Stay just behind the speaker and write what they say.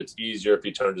It's easier if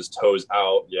he turns his toes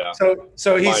out. Yeah.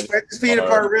 So he spreads his feet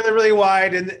apart really, really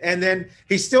wide, and then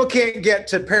he still can't get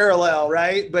to parallel,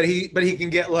 right? But he can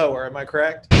get lower. Am I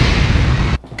correct?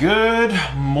 Good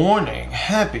morning.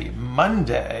 Happy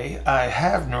Monday. I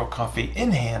have no coffee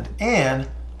in hand, and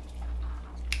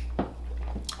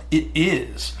it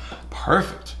is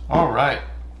perfect. All right.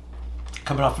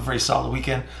 Coming off a very solid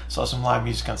weekend. Saw some live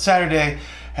music on Saturday.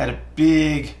 Had a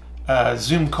big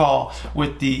Zoom call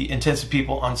with the intensive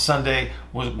people on Sunday.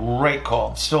 Was a great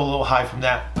call. Still a little high from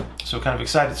that, so kind of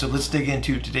excited. So let's dig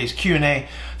into today's Q&A.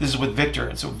 This is with Victor.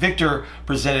 And so Victor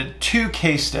presented 2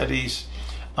 case studies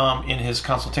in his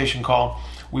consultation call.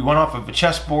 We went off of a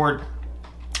chessboard,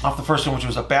 off the first one, which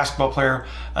was a basketball player,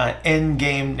 end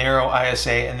game narrow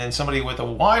ISA, and then somebody with a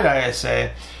wide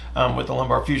ISA with the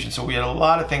lumbar fusion. So we had a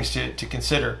lot of things to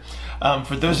consider.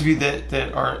 For those of you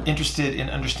that are interested in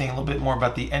understanding a little bit more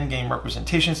about the end game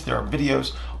representations, there are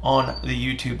videos on the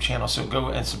YouTube channel. So go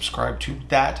and subscribe to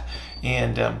that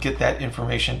and get that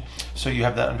information so you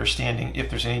have that understanding if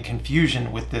there's any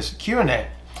confusion with this Q&A.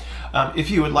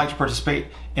 If you would like to participate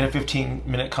in a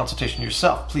 15-minute consultation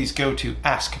yourself, please go to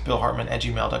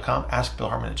askbillhartman@gmail.com,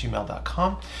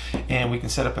 askbillhartman@gmail.com, and we can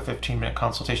set up a 15-minute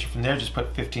consultation from there. Just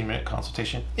put 15-minute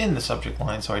consultation in the subject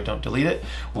line so I don't delete it.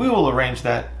 We will arrange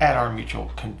that at our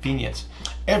mutual convenience.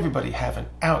 Everybody have an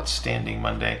outstanding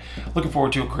Monday. Looking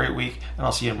forward to a great week, and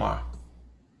I'll see you tomorrow.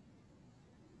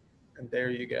 And there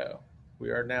you go. We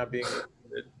are now being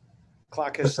recorded.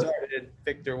 Clock has started.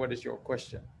 Victor, what is your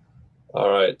question? All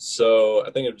right, so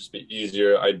I think it'd just be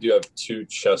easier. I do have 2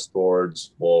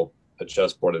 chessboards, well, a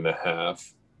chessboard and a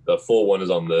half. The full one is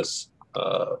on this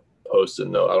post-it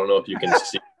note. I don't know if you can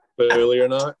see clearly or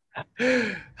not.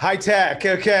 High tech.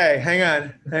 Okay, hang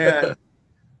on. What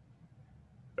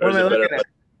am I looking at?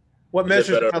 What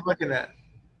measures am I looking at?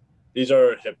 These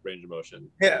are hip range of motion.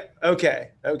 Yeah.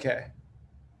 Okay. Okay.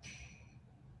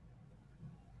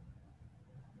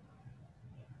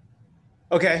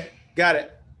 Got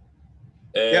it.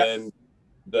 And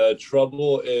the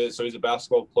trouble is, so he's a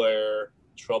basketball player,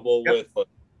 with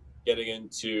getting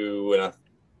into an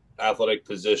athletic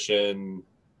position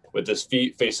with his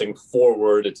feet facing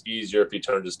forward. It's easier if he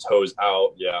turns his toes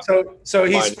out. Yeah. So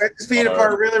he spreads his feet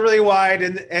apart really, really wide,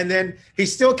 and then he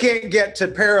still can't get to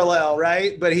parallel,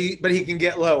 right? But he can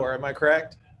get lower. Am I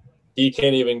correct? He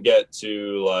can't even get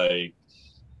to, like,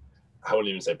 I wouldn't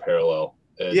even say parallel.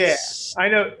 It's I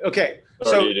know. Okay.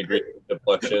 30 degree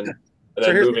deflection. And so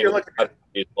then here's moving what you're looking at.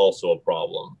 is also a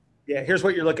problem. Yeah, here's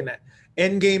what you're looking at.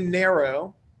 End game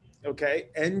narrow. Okay,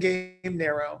 end game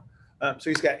narrow. So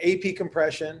he's got AP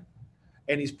compression,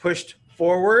 and he's pushed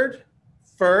forward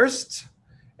first,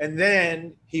 and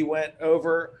then he went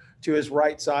over to his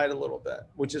right side a little bit,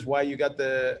 which is why you got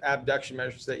the abduction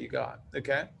measures that you got.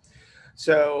 Okay,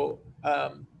 so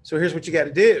here's what you got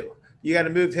to do. You got to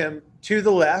move him to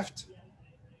the left.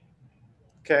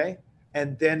 Okay,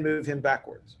 and then move him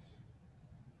backwards.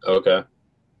 Okay.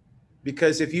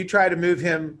 Because if you try to move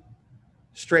him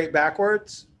straight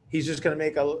backwards, he's just going to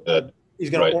make he's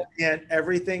going to orient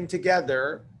everything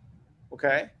together.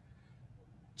 Okay.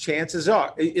 Chances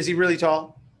are, is he really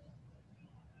tall?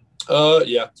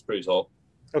 Yeah, it's pretty tall.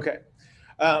 Okay.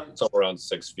 Somewhere around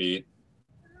 6 feet.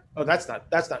 Oh, that's not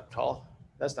tall.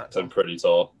 That's not tall. That's pretty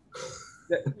tall.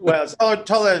 Well, it's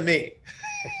taller than me.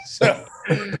 So,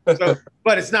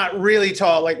 but it's not really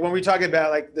tall. Like when we talk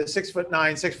about like the 6'9",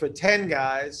 6'10"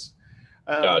 guys.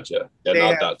 Gotcha. Yeah,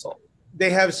 not that tall. They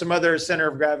have some other center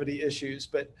of gravity issues,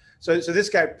 but so this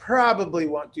guy probably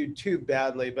won't do too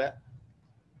badly, but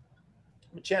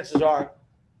chances are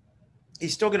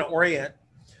he's still going to orient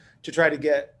to try to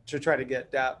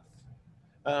get depth,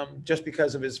 just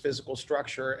because of his physical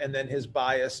structure and then his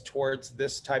bias towards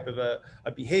this type of a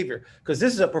behavior, because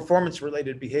this is a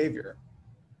performance-related behavior.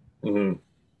 Mm-hmm.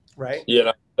 Right?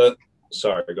 Yeah.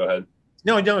 Sorry, go ahead.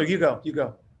 No, you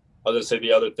go. I was going to say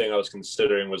the other thing I was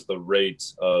considering was the rate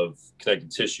of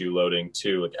connective tissue loading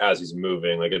too, like as he's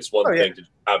moving. Like it's one thing to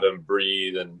have him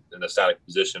breathe and in a static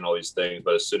position, all these things,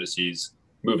 but as soon as he's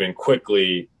moving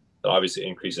quickly, it obviously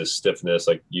increases stiffness,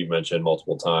 like you've mentioned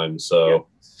multiple times. So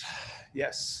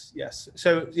yes.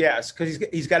 So yes, because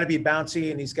he's got to be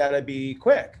bouncy and he's got to be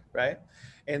quick, right?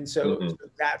 And so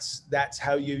that's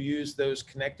how you use those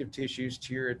connective tissues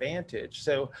to your advantage.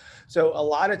 So a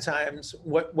lot of times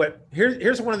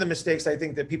here's one of the mistakes I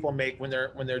think that people make when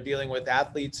they're dealing with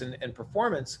athletes and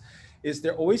performance is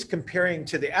they're always comparing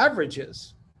to the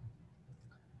averages.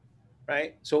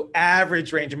 Right? So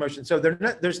average range of motion. So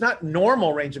there's not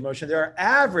normal range of motion. There are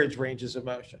average ranges of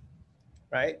motion,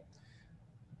 right?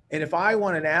 And if I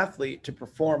want an athlete to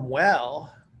perform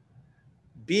well,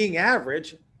 being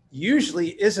average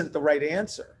usually isn't the right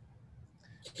answer,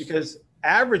 because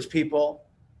average people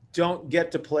don't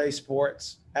get to play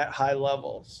sports at high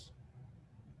levels.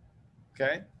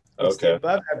 Okay. It's the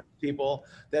above average people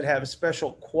that have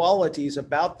special qualities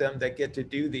about them that get to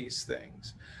do these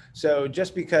things. So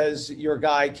just because your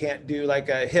guy can't do like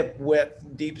a hip width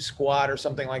deep squat or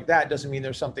something like that doesn't mean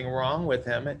there's something wrong with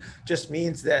him. It just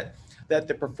means that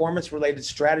the performance related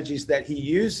strategies that he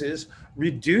uses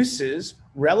reduces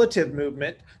relative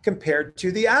movement compared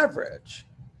to the average,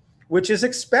 which is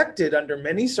expected under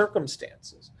many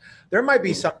circumstances. There might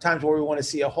be some times where we want to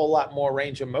see a whole lot more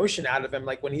range of motion out of him,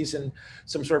 like when he's in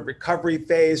some sort of recovery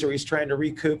phase or he's trying to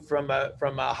recoup from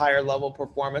a higher level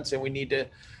performance, and we need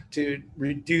to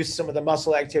reduce some of the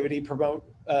muscle activity, promote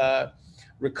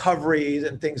recoveries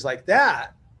and things like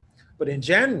that. But in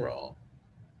general,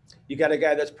 you got a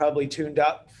guy that's probably tuned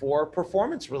up for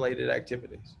performance related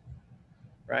activities,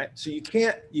 right? So you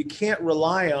can't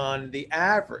rely on the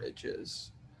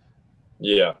averages.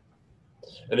 Yeah.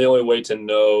 And the only way to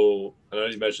know, I know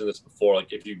you mentioned this before,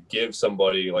 like if you give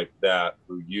somebody like that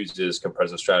who uses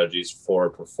compressive strategies for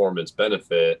performance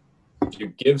benefit, if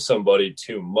you give somebody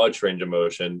too much range of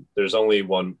motion, there's only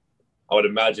one, I would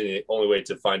imagine the only way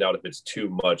to find out if it's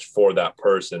too much for that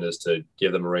person is to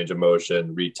give them a range of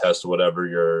motion, retest whatever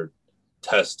you're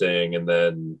testing, and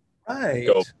then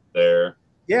go there.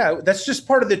 Yeah, that's just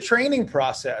part of the training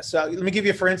process. Let me give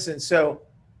you, for instance, so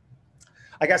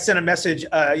I got sent a message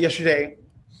yesterday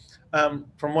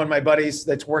from one of my buddies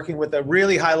that's working with a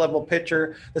really high level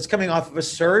pitcher that's coming off of a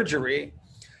surgery.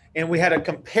 And we had a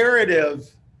comparative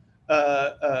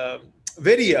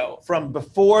video from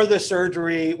before the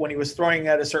surgery when he was throwing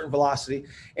at a certain velocity,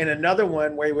 and another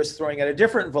one where he was throwing at a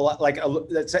different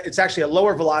it's actually a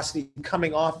lower velocity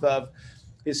coming off of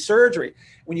his surgery.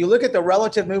 When you look at the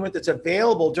relative movement that's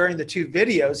available during the two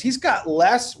videos, he's got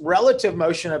less relative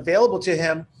motion available to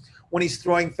him when he's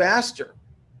throwing faster,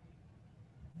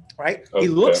 right? Okay. He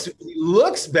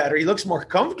looks better. He looks more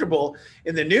comfortable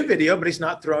in the new video, but he's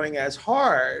not throwing as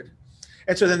hard.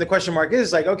 And so then the question mark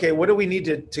is like, okay, what do we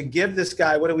need to give this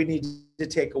guy? What do we need to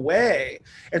take away?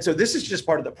 And so this is just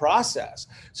part of the process.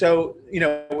 So,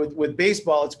 with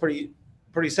baseball, it's pretty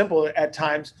simple at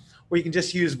times, where you can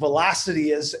just use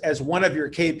velocity as one of your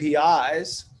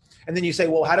KPIs. And then you say,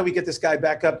 well, how do we get this guy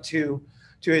back up to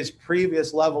his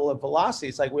previous level of velocity?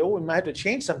 It's like, well, we might have to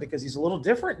change something because he's a little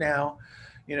different now,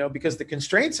 because the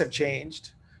constraints have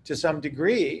changed to some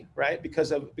degree, right?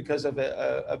 Because of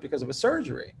a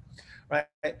surgery, right?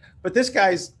 But this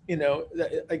guy's,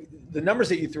 the numbers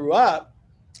that you threw up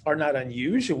are not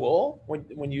unusual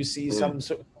when you see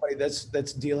somebody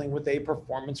that's dealing with a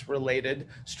performance related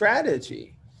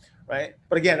strategy, right?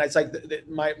 But again, it's like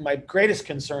my greatest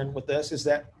concern with this is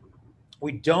that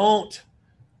we don't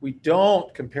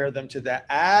compare them to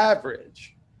the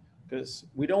average, because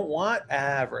we don't want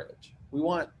average. We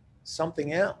want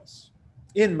something else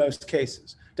in most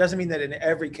cases. Doesn't mean that in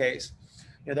every case.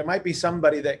 There might be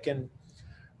somebody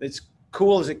that's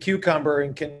cool as a cucumber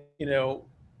and can,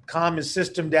 calm his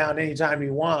system down anytime he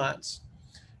wants.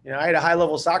 I had a high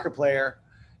level soccer player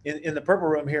in the purple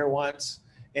room here once,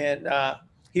 and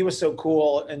he was so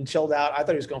cool and chilled out, I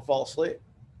thought he was going to fall asleep.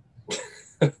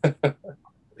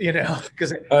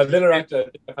 Because I've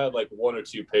had like one or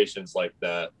two patients like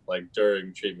that, like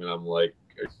during treatment. I'm like,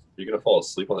 are you going to fall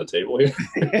asleep on the table here?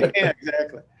 Yeah,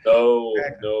 exactly. No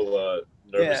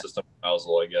nervous system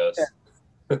arousal, I guess.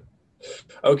 Yeah.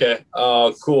 Okay.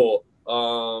 Cool.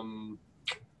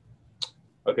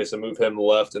 Okay, so move him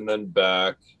left and then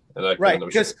back. And right,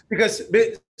 because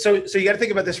so you got to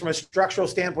think about this from a structural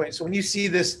standpoint. So when you see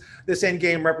this end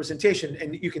game representation,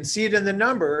 and you can see it in the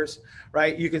numbers,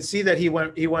 right? You can see that he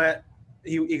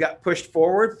got pushed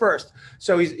forward first.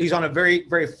 So he's on a very,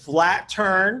 very flat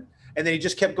turn, and then he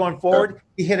just kept going forward. Sure.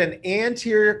 He hit an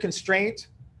anterior constraint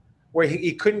where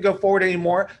he couldn't go forward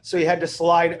anymore, so he had to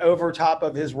slide over top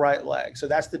of his right leg. So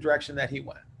that's the direction that he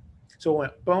went. So it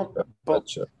went boom, boom.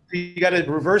 Gotcha. You got to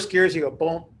reverse gears. You go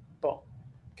boom, boom.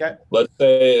 Okay. Let's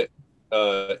say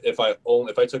if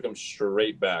I took him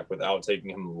straight back without taking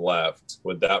him left,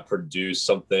 would that produce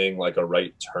something like a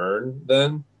right turn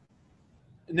then?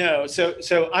 No. So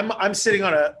I'm sitting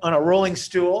on a rolling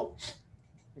stool,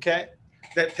 okay,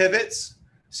 that pivots.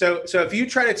 So if you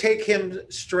try to take him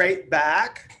straight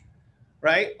back,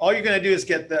 right, all you're going to do is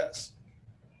get this,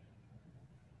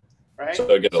 right?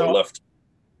 So I get a left.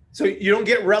 So you don't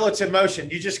get relative motion.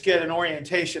 You just get an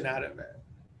orientation out of it.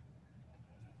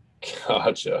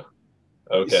 Gotcha.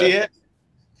 Okay. You see it?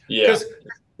 Yeah.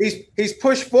 Because he's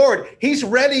pushed forward. He's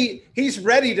ready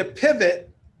to pivot.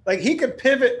 Like he can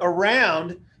pivot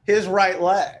around his right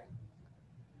leg.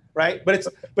 right? But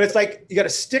it's like you got a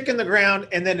stick in the ground,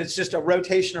 and then it's just a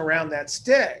rotation around that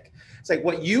stick. It's like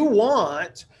what you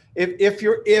want if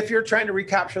you're trying to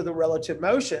recapture the relative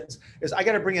motions is I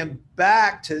got to bring him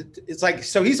back to. It's like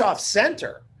so he's off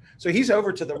center, so he's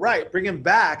over to the right. Bring him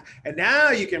back, and now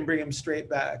you can bring him straight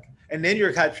back, and then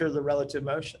you're capturing the relative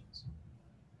motions.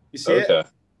 You see it?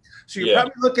 So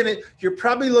you're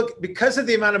probably looking because of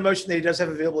the amount of motion that he does have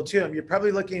available to him. You're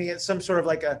probably looking at some sort of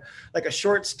like a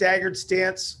short staggered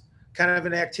stance, kind of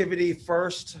an activity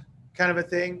first, kind of a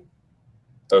thing.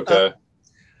 Okay.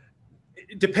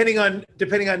 Depending on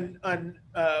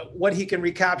what he can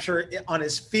recapture on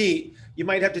his feet, you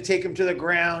might have to take him to the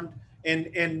ground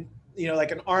and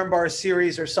like an armbar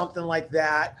series or something like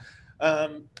that.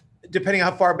 Depending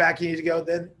how far back you need to go,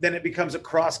 then it becomes a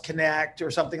cross connect or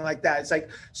something like that. It's like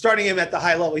starting him at the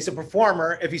high level. He's a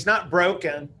performer. If he's not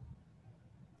broken,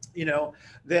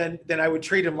 then I would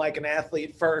treat him like an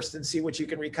athlete first and see what you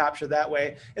can recapture that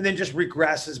way, and then just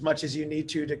regress as much as you need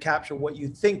to capture what you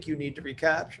think you need to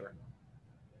recapture.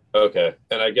 Okay,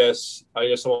 and I guess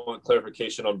I want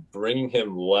clarification on bringing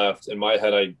him left. In my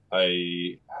head,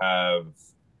 I have.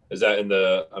 Is that in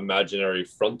the imaginary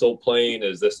frontal plane?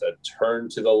 Is this a turn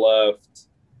to the left?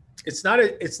 It's not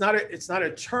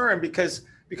a turn because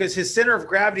his center of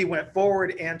gravity went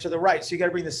forward and to the right. So you got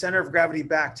to bring the center of gravity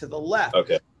back to the left.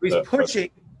 Okay.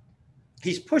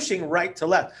 He's pushing right to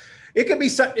left. It could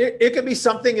be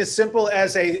something as simple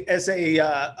as a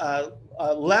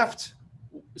left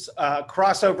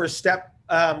crossover step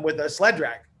with a sled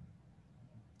drag.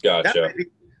 Gotcha.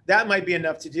 That might be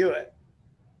enough to do it.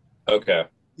 Okay.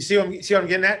 You see what I'm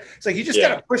getting at? It's like you just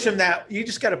got to push him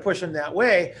that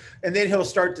way, and then he'll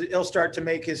start to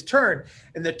make his turn.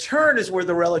 And the turn is where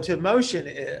the relative motion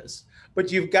is.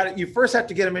 But you first have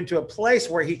to get him into a place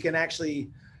where he can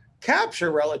actually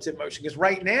capture relative motion. Because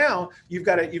right now you've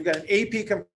got an AP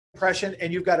compression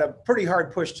and you've got a pretty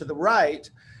hard push to the right.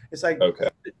 It's like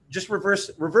just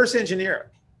reverse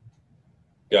engineer.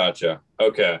 Gotcha.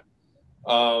 Okay.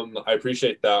 I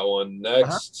appreciate that one.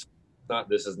 Next.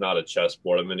 This is not a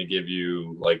chessboard. I'm going to give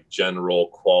you like general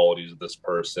qualities of this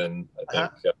person. I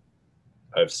think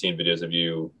I've seen videos of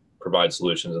you provide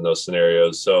solutions in those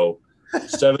scenarios. So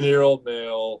 70-year-old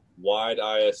male, wide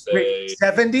ISA. Wait,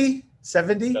 70?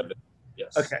 70?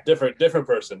 Yes. Okay. Different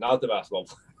person, not the basketball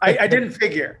player. I didn't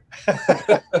figure.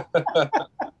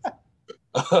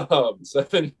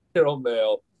 70-year-old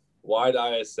male, wide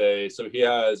ISA. So he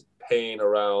has pain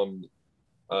around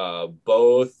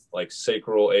both like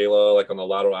sacral ala, like on the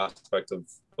lateral aspect of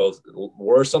both,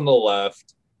 worse on the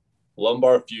left,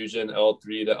 lumbar fusion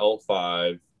L3 to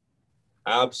L5,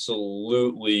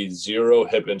 absolutely zero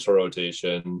hip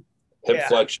interrotation, hip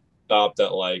flexion stopped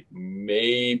at like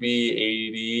maybe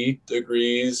 80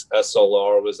 degrees,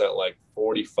 SLR was at like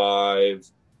 45,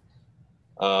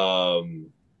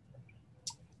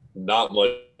 not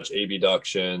much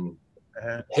abduction.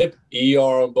 Hip ER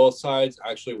on both sides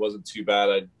actually wasn't too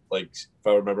bad. If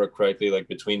I remember correctly, like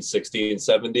between 60 and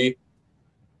 70,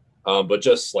 but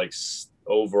just like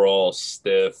overall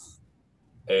stiff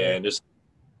and just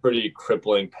pretty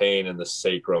crippling pain in the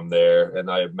sacrum there.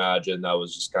 And I imagine that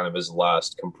was just kind of his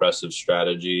last compressive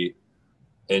strategy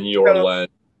in your lens.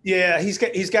 Yeah, he's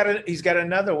got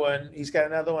another one. He's got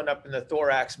another one up in the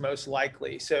thorax, most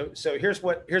likely. So here's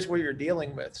what you're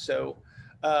dealing with. So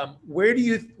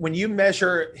when you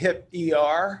measure hip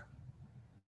ER,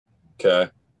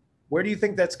 where do you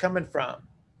think that's coming from?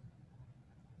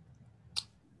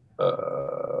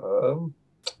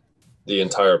 The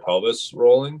entire pelvis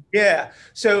rolling. Yeah.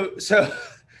 So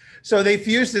they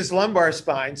fused his lumbar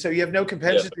spine. So you have no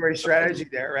compensatory strategy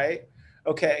there, right?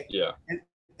 Okay. Yeah.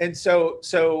 And so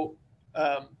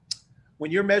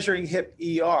when you're measuring hip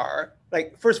ER,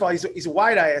 like first of all, he's a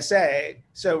wide ISA.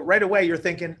 So right away you're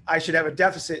thinking I should have a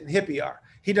deficit in hip ER.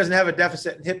 He doesn't have a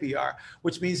deficit in hip ER,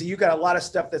 which means that you've got a lot of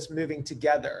stuff that's moving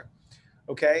together.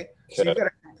 Okay. So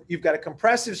you've got a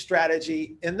compressive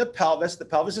strategy in the pelvis. The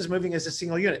pelvis is moving as a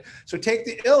single unit. So take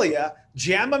the ilia,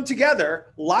 jam them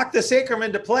together, lock the sacrum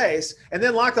into place, and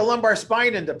then lock the lumbar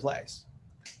spine into place.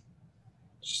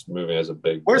 Just moving as a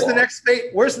big Where's block.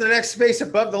 Where's the next space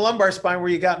above the lumbar spine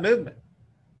where you got movement?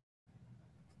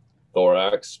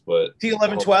 Thorax, but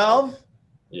T11, 12.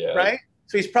 Yeah. Right.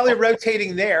 So he's probably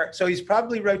rotating there. So he's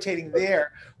probably rotating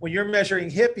there when you're measuring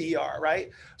hip ER, right?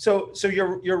 So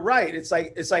you're right. It's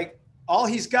like all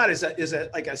he's got is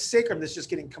a sacrum that's just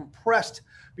getting compressed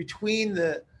between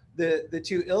the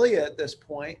two ilia at this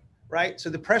point, right? So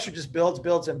the pressure just builds,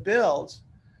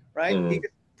 right? He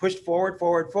gets pushed forward,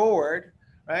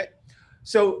 right?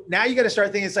 So now you got to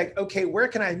start thinking, it's like, okay, where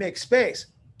can I make space?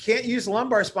 can't use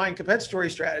lumbar spine compensatory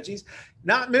strategies,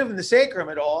 not moving the sacrum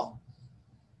at all,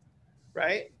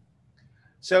 right?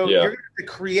 So you're going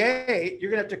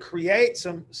to have to create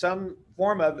some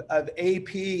form of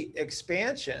AP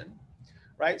expansion,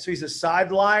 right? So he's a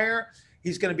side liar.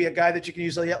 He's going to be a guy that you can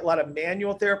use a lot of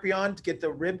manual therapy on to get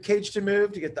the rib cage to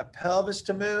move, to get the pelvis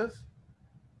to move.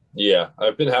 Yeah,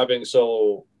 I've been having,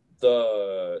 so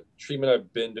the treatment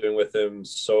I've been doing with him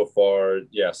so far,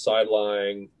 side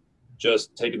lying,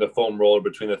 just taking the foam roller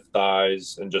between the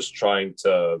thighs and just trying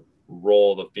to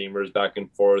roll the femurs back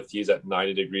and forth. He's at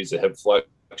 90 degrees of hip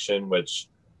flexion, which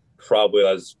probably,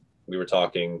 as we were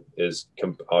talking, is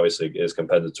obviously is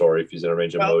compensatory if he's in a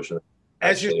range of motion.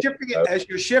 As you're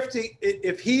shifting,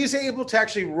 if he's able to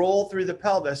actually roll through the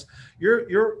pelvis,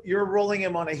 you're rolling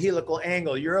him on a helical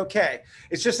angle. You're okay.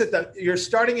 It's just that you're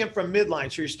starting him from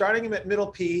midline. So you're starting him at middle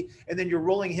P, and then you're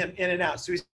rolling him in and out.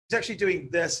 So he's actually doing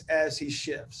this as he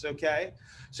shifts. Okay.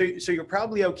 So you're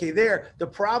probably okay there. The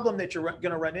problem that you're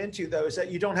going to run into, though, is that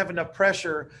you don't have enough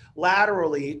pressure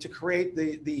laterally to create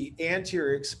the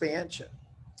anterior expansion,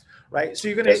 right? So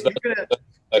you're going to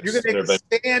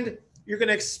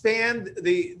expand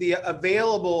the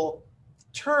available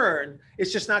turn.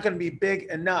 It's just not going to be big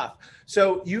enough.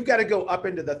 So you've got to go up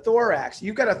into the thorax.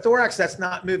 You've got a thorax that's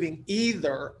not moving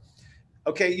either.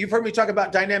 Okay, you've heard me talk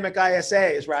about dynamic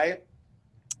ISAs, right?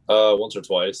 Once or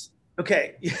twice.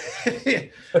 Okay.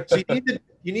 So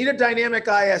you need a dynamic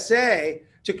ISA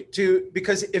to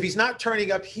because if he's not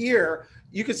turning up here,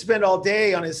 you could spend all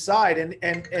day on his side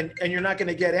and you're not going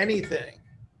to get anything,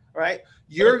 right?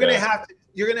 You're going to have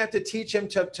to teach him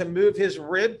to move his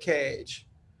rib cage,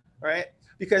 right?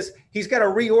 Because he's got to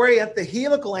reorient the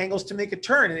helical angles to make a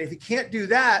turn. And if he can't do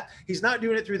that, he's not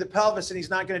doing it through the pelvis and he's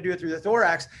not going to do it through the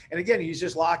thorax. And again, he's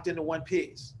just locked into one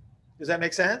piece. Does that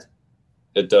make sense?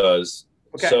 It does.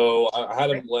 Okay. So I had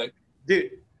him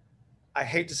dude, I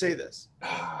hate to say this.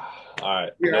 All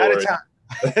right. You're out of time.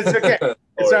 It's okay.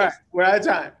 It's all right. We're out of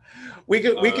time. We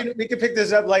can pick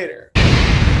this up later.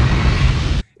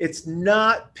 It's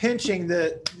not pinching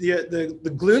the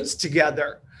glutes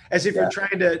together as if you're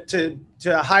trying to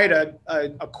hide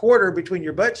a quarter between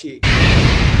your butt cheeks.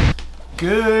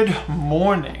 Good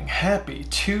morning. Happy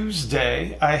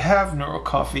Tuesday. I have Neuro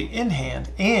Coffee in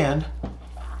hand and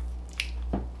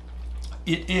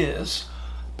it is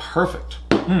perfect.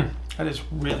 That is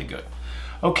really good.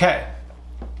 Okay.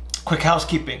 Quick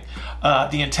housekeeping.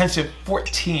 The Intensive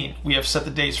 14, we have set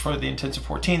the dates for the Intensive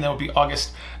 14. That will be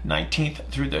August 19th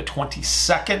through the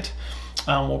 22nd.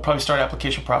 We'll probably start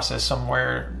application process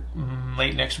somewhere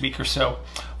late next week or so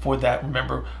for that.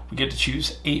 Remember, we get to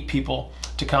choose 8 people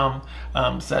to come.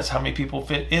 So that's how many people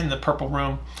fit in the purple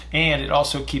room. And it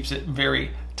also keeps it very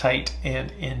tight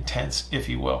and intense, if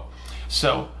you will.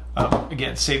 So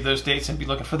again, save those dates and be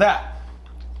looking for that.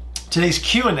 Today's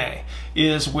Q&A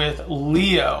is with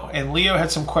Leo, and Leo had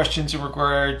some questions in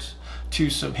regards to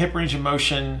some hip range of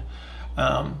motion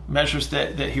measures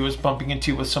that he was bumping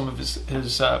into with some of his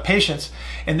patients,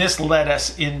 and this led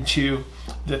us into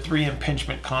the 3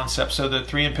 impingement concept. So the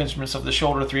 3 impingements of the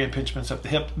shoulder, 3 impingements of the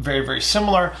hip, very, very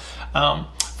similar.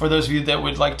 For those of you that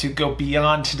would like to go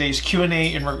beyond today's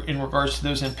Q&A in regards to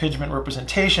those impingement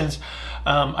representations,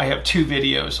 I have 2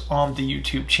 videos on the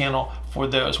YouTube channel for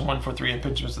those, one for 3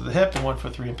 impingements of the hip and one for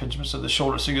 3 impingements of the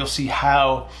shoulder. So you'll see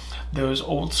how those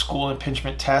old school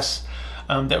impingement tests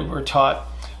that we were taught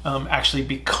actually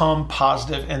become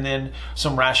positive, and then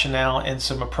some rationale and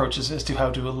some approaches as to how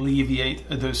to alleviate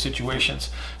those situations.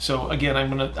 So again,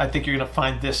 I think you're gonna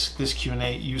find this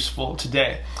Q&A useful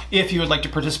today. If you would like to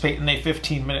participate in a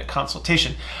 15-minute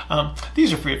consultation,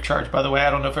 these are free of charge, by the way. I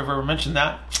don't know if I've ever mentioned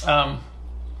that.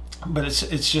 But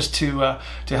it's just to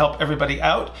help everybody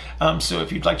out. So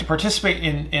if you'd like to participate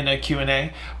in a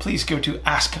Q&A, please go to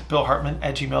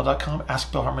askbillhartman@gmail.com,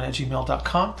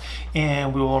 askbillhartman@gmail.com,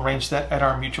 and we will arrange that at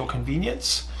our mutual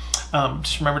convenience.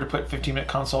 Just remember to put 15-minute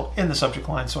consult in the subject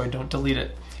line so I don't delete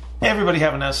it. Everybody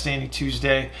have an outstanding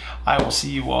Tuesday. I will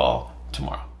see you all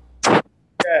tomorrow.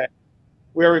 Okay,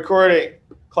 we're recording.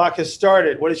 Clock has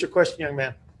started. What is your question, young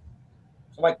man?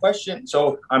 So my question,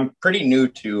 so I'm pretty new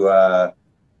to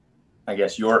I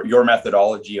guess your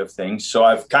methodology of things. So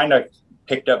I've kind of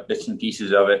picked up bits and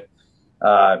pieces of it,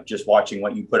 just watching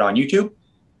what you put on YouTube.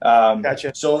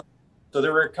 Gotcha. So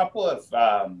there were a couple of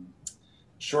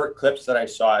short clips that I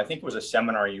saw. I think it was a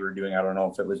seminar you were doing. I don't know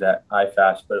if it was at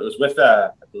IFAST, but it was with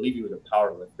I believe he was a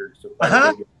power lifter. So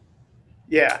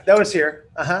yeah, that was here.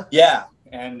 Yeah,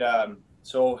 and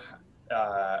so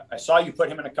I saw you put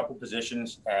him in a couple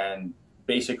positions and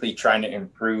basically trying to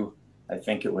improve. I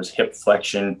think it was hip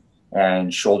flexion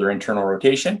and shoulder internal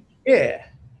rotation. Yeah.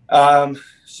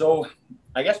 So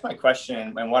I guess my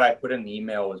question and what I put in the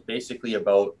email was basically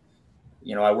about,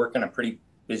 I work in a pretty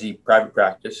busy private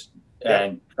practice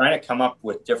and trying to come up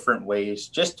with different ways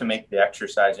just to make the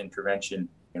exercise intervention,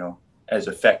 as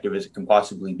effective as it can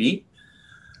possibly be.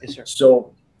 Yes, sir.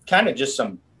 So kind of just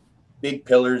some big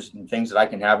pillars and things that I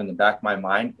can have in the back of my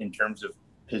mind in terms of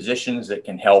positions that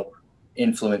can help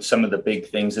influence some of the big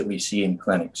things that we see in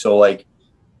clinic. So like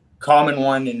common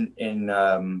one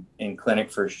in clinic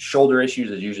for shoulder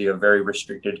issues is usually a very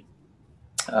restricted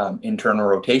internal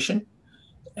rotation.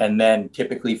 And then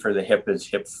typically for the hip is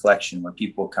hip flexion, where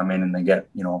people come in and they get,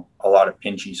 a lot of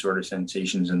pinchy sort of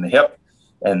sensations in the hip.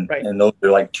 And those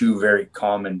are like two very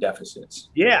common deficits.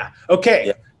 Yeah. Okay.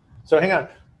 Yeah. So hang on.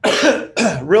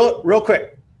 real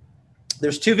quick.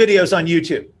 There's 2 videos on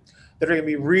YouTube that are going to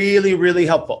be really, really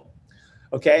helpful.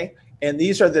 Okay. And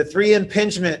these are the 3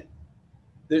 impingement.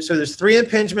 So there's 3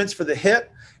 impingements for the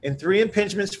hip and 3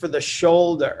 impingements for the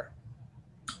shoulder.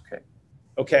 Okay.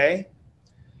 Okay.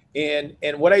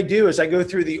 And what I do is I go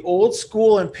through the old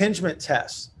school impingement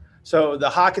tests. So the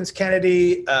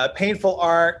Hawkins-Kennedy, painful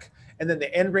arc, and then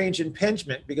the end range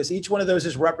impingement, because each one of those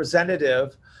is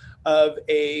representative of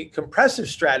a compressive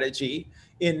strategy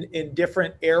in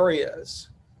different areas.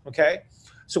 Okay.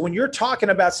 So when you're talking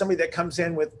about somebody that comes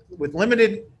in with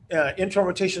limited internal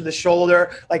rotation of the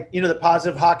shoulder, like, the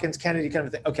positive Hawkins-Kennedy kind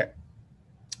of thing. Okay.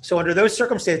 So under those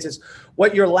circumstances,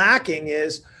 what you're lacking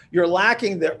is you're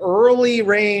lacking the early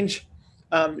range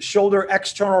shoulder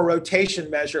external rotation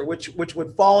measure, which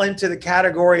would fall into the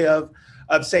category of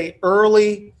say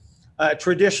early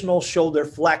traditional shoulder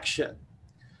flexion.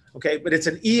 Okay, but it's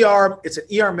an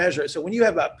ER measure. So when you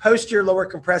have a posterior lower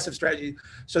compressive strategy,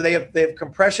 so they have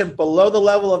compression below the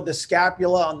level of the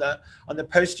scapula on the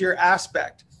posterior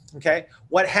aspect. Okay,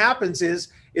 what happens is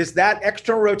that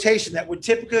external rotation that would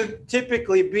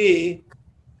typically be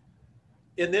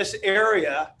in this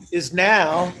area is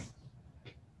now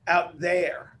out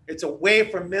there. It's away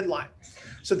from midline.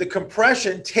 So the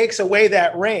compression takes away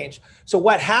that range. So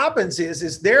what happens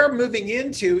is they're moving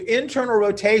into internal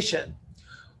rotation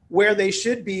where they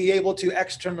should be able to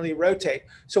externally rotate.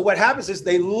 So what happens is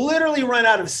they literally run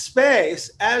out of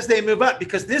space as they move up,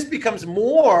 because this becomes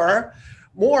more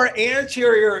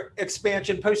anterior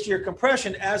expansion, posterior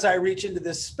compression as I reach into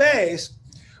this space,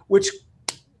 which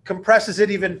compresses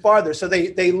it even farther. So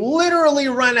they literally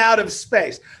run out of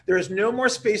space. There is no more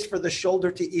space for the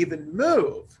shoulder to even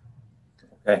move.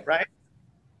 Okay. Right?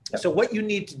 Yep. So what you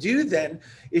need to do then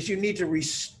is you need to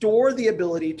restore the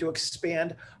ability to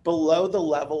expand below the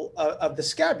level of the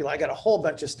scapula. I got a whole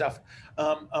bunch of stuff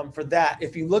for that.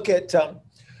 If you look at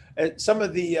some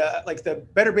of the, like the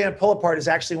better band pull apart is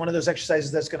actually one of those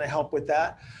exercises that's going to help with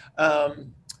that.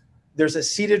 There's a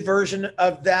seated version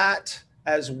of that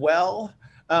as well.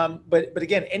 But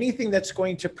again, anything that's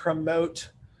going to promote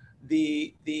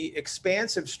the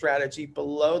expansive strategy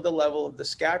below the level of the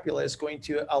scapula is going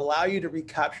to allow you to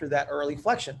recapture that early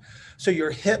flexion. So your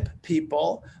hip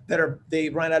people they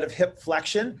run out of hip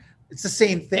flexion, it's the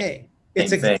same thing.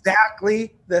 It's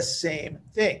exactly the same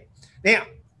thing. Now,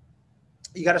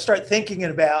 you got to start thinking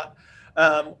about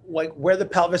like where the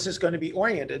pelvis is going to be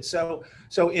oriented. So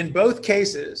in both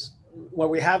cases, where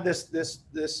we have this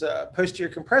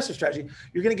posterior compressive strategy,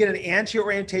 you're going to get an anterior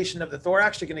orientation of the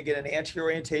thorax. You're going to get an anterior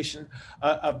orientation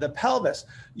of the pelvis.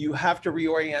 You have to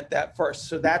reorient that first.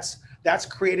 So that's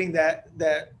creating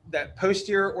that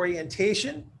posterior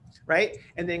orientation, right?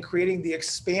 And then creating the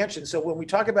expansion. So when we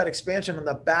talk about expansion on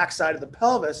the back side of the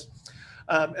pelvis,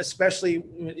 especially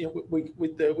we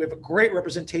have a great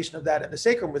representation of that in the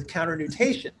sacrum with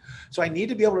counternutation. So I need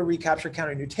to be able to recapture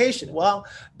counternutation. Well,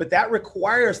 but that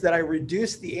requires that I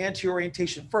reduce the anterior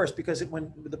orientation first, because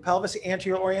when the pelvis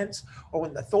anterior orients or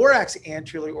when the thorax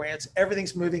anteriorly orients,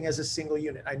 everything's moving as a single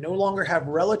unit. I no longer have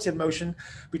relative motion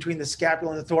between the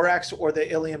scapula and the thorax or the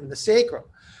ilium and the sacrum.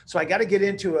 So I got to get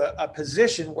into a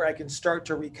position where I can start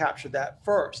to recapture that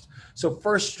first. So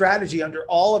first strategy under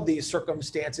all of these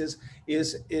circumstances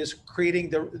is creating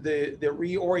the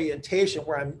reorientation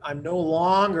where I'm no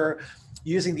longer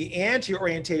using the anterior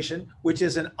orientation, which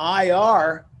is an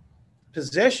IR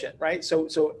position, right?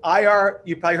 So IR,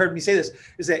 you probably heard me say this,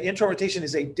 is that internal rotation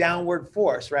is a downward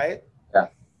force, right? Yeah.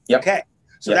 Yep. Okay.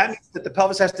 So that means that the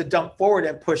pelvis has to dump forward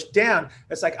and push down.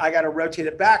 It's like I got to rotate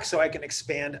it back so I can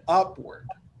expand upward.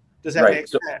 Does that make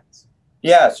sense?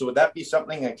 Yeah. So would that be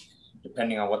something like,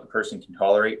 depending on what the person can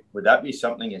tolerate, would that be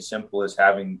something as simple as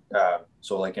having,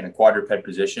 so like in a quadruped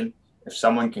position, if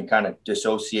someone can kind of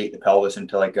dissociate the pelvis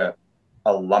into like a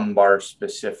lumbar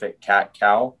specific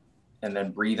cat-cow and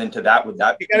then breathe into that, would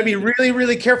that be? You got to be really,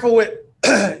 really careful with,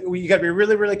 you got to be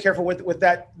really, really careful with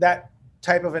that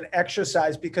type of an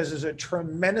exercise because there's a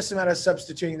tremendous amount of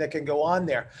substituting that can go on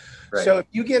there. Right. So if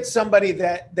you get somebody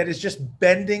that is just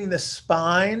bending the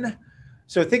spine,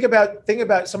 so think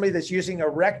about somebody that's using a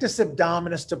rectus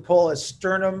abdominis to pull a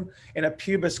sternum and a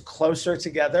pubis closer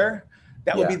together.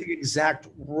 That would be the exact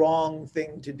wrong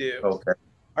thing to do. Okay.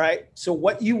 All right. So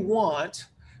what you want,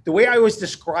 the way I always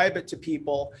describe it to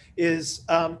people is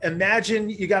imagine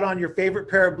you got on your favorite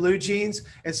pair of blue jeans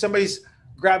and somebody's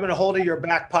grabbing a hold of your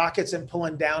back pockets and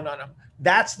pulling down on them.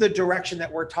 That's the direction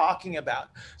that we're talking about.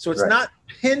 So it's not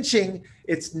pinching.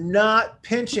 It's not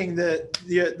pinching the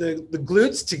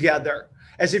glutes together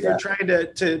as if you're trying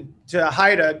to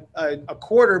hide a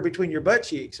quarter between your butt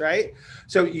cheeks, right?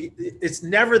 So it's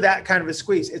never that kind of a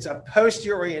squeeze. It's a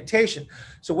posterior orientation.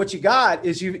 So what you got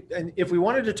is and if we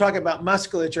wanted to talk about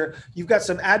musculature, you've got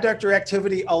some adductor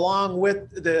activity along with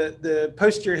the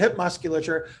posterior hip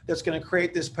musculature that's going to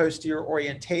create this posterior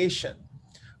orientation.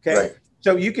 Okay. Right.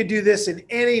 So you could do this in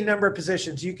any number of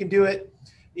positions. You can do it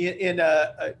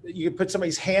you can put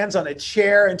somebody's hands on a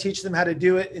chair and teach them how to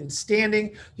do it in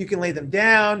standing. You can lay them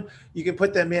down. You can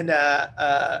put them in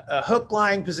a hook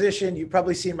lying position. You've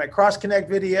probably seen my cross connect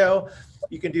video.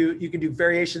 You can do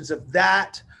variations of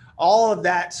that. All of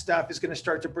that stuff is going to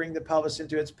start to bring the pelvis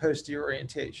into its posterior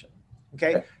orientation.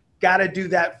 Okay. Got to do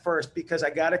that first because I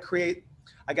got to create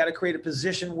a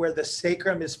position where the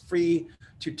sacrum is free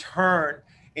to turn.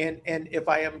 And if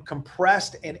I am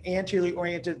compressed and anteriorly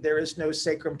oriented, there is no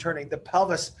sacrum turning. The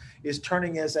pelvis is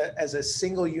turning as a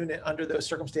single unit under those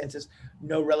circumstances.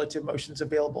 No relative motions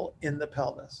available in the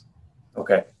pelvis.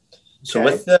 Okay. So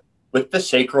with the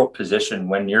sacral position,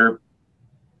 when you're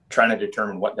trying to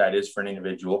determine what that is for an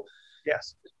individual,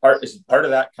 yes, is part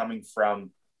of that coming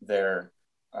from their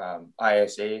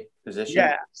ISA position?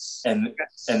 Yes. And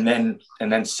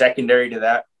then secondary to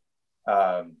that,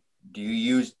 do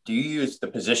you use the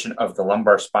position of the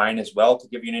lumbar spine as well to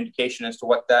give you an indication as to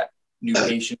what that new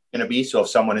patient is going to be? So if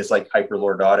someone is like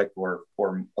hyperlordotic or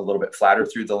a little bit flatter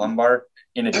through the lumbar,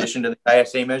 in addition to the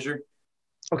ISA measure?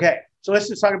 Okay, so let's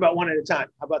just talk about one at a time.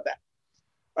 How about that?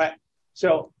 All right.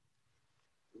 So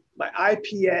my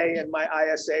IPA and my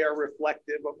ISA are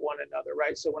reflective of one another,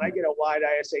 right? So when I get a wide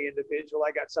ISA individual,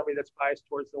 I got somebody that's biased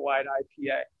towards the wide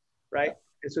IPA, right?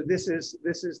 And so this is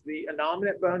the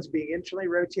innominate bones being internally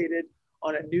rotated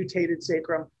on a nutated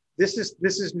sacrum. This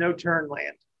is no turn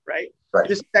land, right?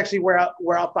 This is actually where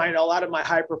I'll find a lot of my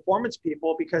high performance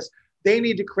people because they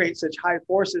need to create such high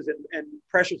forces and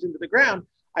pressures into the ground.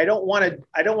 I don't want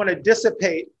to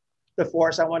dissipate the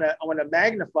force. I want to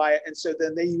magnify it, and so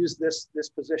then they use this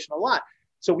position a lot.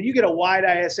 So when you get a wide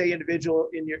ISA individual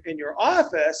in your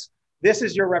office, this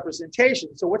is your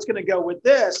representation. So what's going to go with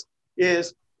this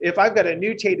is, if I've got a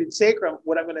nutated sacrum,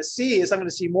 what I'm going to see is I'm going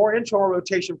to see more internal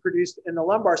rotation produced in the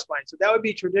lumbar spine. So that would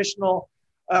be traditional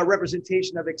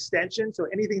representation of extension. So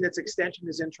anything that's extension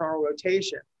is internal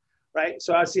rotation, right?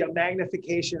 So I see a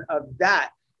magnification of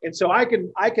that. And so I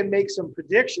can make some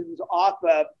predictions off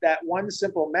of that one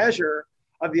simple measure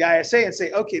of the ISA and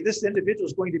say, okay, this individual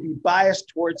is going to be biased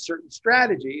towards certain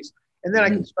strategies. And then I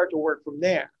can start to work from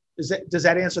there. Does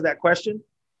that answer that question?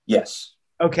 Yes.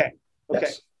 Okay.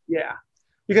 Yes. Yeah.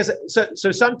 Because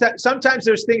so sometimes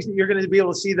there's things that you're going to be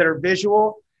able to see that are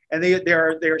visual and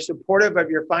they're supportive of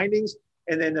your findings,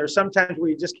 and then there's sometimes where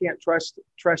you just can't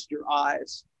trust your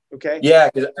eyes. Okay. Yeah.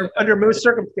 Under most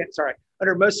circumstances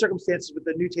with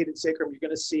the nutated sacrum, you're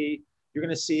going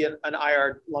to see an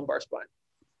IR lumbar spine.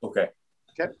 Okay.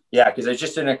 Okay. Yeah, because it's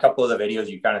just in a couple of the videos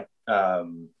you kind of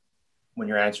when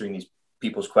you're answering these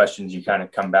people's questions, you kind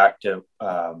of come back to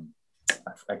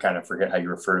I kind of forget how you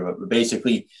refer to it, but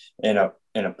basically in a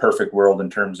perfect world in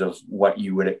terms of what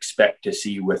you would expect to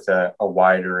see with a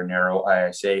wide or a narrow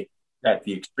ISA at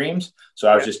the extremes. So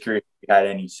I was just curious if you had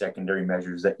any secondary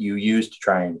measures that you use to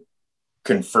try and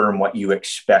confirm what you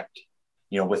expect,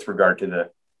 with regard to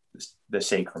the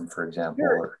sacrum, for example.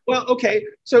 Sure. Well, okay.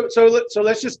 So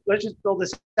let's just build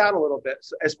this out a little bit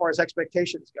as far as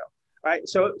expectations go. All right.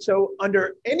 So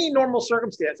under any normal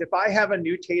circumstance, if I have a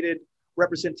nutated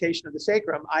representation of the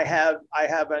sacrum, I have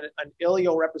an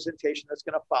ilial representation that's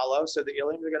going to follow. So the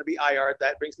ilium are going to be IR.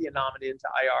 That brings the innominate into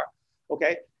IR.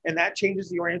 Okay. And that changes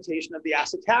the orientation of the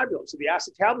acetabulum. So the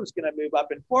acetabulum is going to move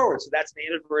up and forward. So that's an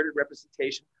inverted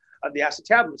representation of the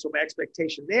acetabulum. So my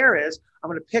expectation there is I'm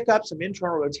going to pick up some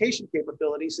internal rotation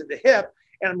capabilities in the hip,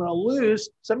 and I'm going to lose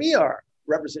some ER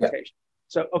representation.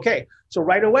 So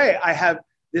right away I have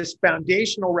this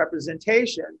foundational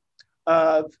representation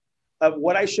of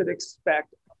what I should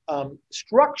expect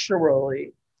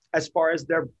structurally as far as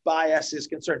their bias is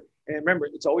concerned. And remember,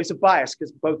 it's always a bias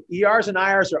because both ERs and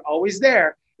IRs are always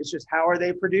there. It's just how are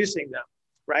they producing them,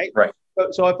 right? Right.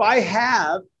 So if I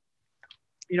have,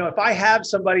 if I have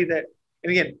somebody that,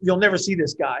 and again, you'll never see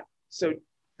this guy, so,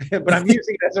 but I'm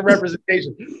using it as a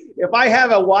representation. If I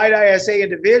have a wide ISA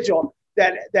individual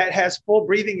that has full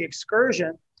breathing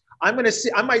excursion, I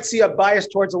might see a bias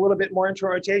towards a little bit more intra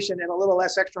rotation and a little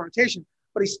less external rotation,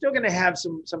 but he's still going to have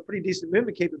some pretty decent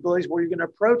movement capabilities where you're going to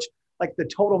approach like the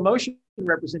total motion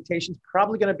representation is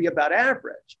probably going to be about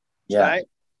average. Yeah. Right.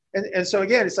 And so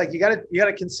again, it's like you got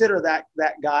to consider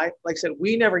that guy. Like I said,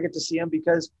 we never get to see him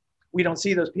because we don't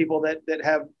see those people that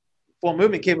have full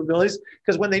movement capabilities,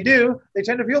 because when they do, they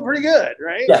tend to feel pretty good,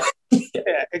 right? Yeah.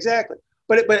 Yeah, exactly.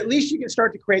 But at least you can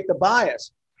start to create the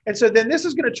bias. And so then this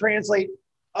is going to translate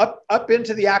up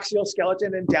into the axial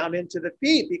skeleton and down into the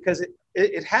feet, because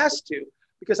it has to,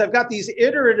 because I've got these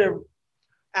iterative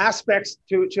aspects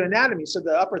to anatomy. So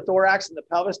the upper thorax and the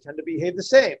pelvis tend to behave the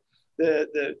same.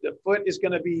 The foot is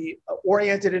going to be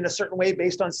oriented in a certain way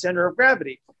based on center of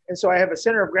gravity. And so I have a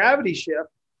center of gravity shift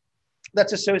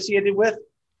that's associated with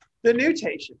the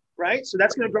nutation, right? So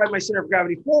that's going to drive my center of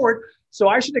gravity forward. So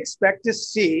I should expect to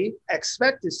see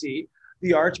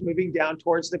the arch moving down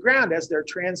towards the ground as they're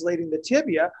translating the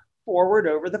tibia forward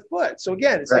over the foot. So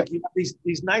again, it's like you have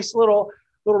these nice little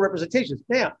representations.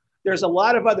 Now, there's a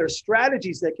lot of other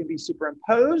strategies that can be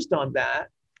superimposed on that,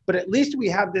 but at least we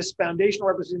have this foundational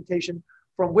representation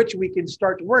from which we can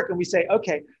start to work. And we say,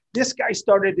 okay, this guy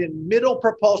started in middle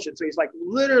propulsion. So he's like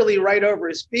literally right over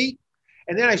his feet.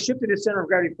 And then I shifted his center of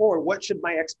gravity forward. What should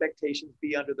my expectations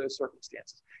be under those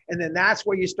circumstances? And then that's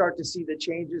where you start to see the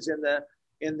changes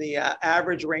in the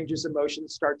average ranges of motion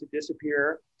start to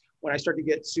disappear. When I start to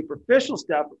get superficial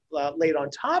stuff laid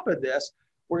on top of this,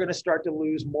 we're going to start to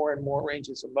lose more and more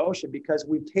ranges of motion because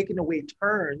we've taken away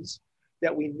turns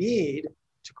that we need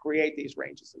to create these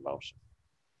ranges of motion.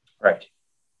 Right.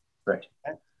 Okay.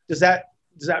 Does that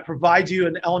provide you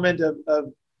an element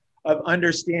of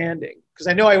understanding? Because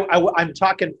I know I'm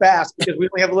talking fast because we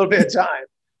only have a little bit of time.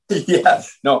 Yeah.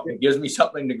 No, it gives me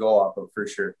something to go off of for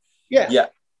sure. Yeah.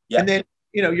 And then,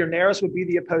 your narrows would be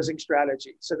the opposing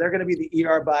strategy. So they're going to be the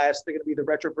ER bias. They're going to be the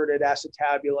retroverted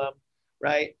acetabulum,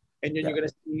 right? And then you're going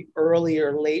to see early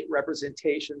or late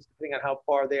representations, depending on how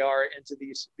far they are into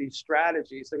these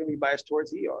strategies. They're going to be biased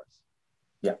towards ERs.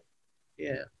 Yeah.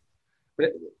 Yeah.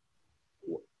 But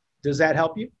does that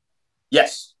help you?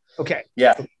 Yes. Okay.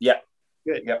 Yeah.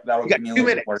 Good. Yeah. That'll give me 2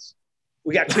 minutes.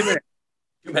 We got 2 minutes.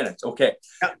 2 minutes. Okay.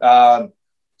 Yeah.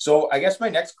 So I guess my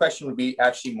next question would be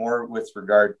actually more with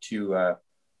regard to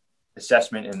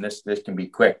assessment, and this can be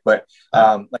quick, but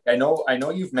like I know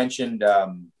you've mentioned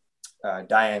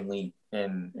Diane Lee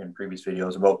in previous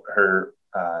videos about her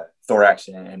thorax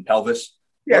and pelvis.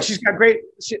 Yeah, she's got great.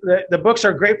 The books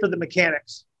are great for the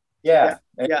mechanics. Yeah.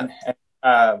 And,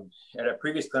 at a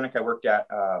previous clinic I worked at,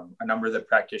 a number of the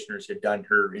practitioners had done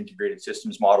her integrated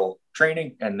systems model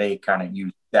training, and they kind of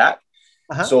used that.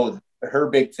 Uh-huh. So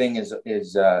her big thing is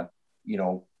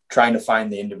trying to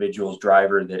find the individual's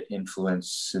driver that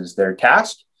influences their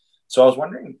task. So I was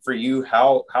wondering for you,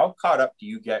 how caught up do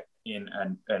you get in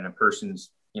a person's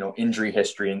injury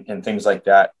history and things like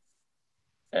that,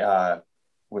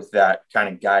 with that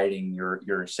kind of guiding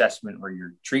your assessment or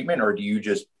your treatment, or do you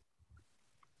just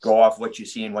go off what you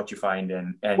see and what you find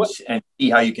and see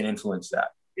how you can influence that?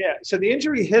 Yeah. So the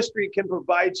injury history can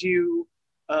provide you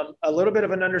a little bit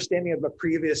of an understanding of a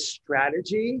previous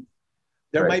strategy.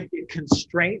 There might be a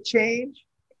constraint change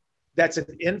that's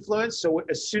an influence. So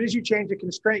as soon as you change a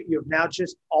constraint, you've now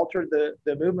just altered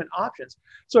the movement options.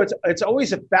 So it's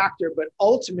always a factor, but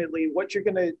ultimately what you're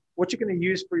gonna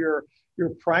use for your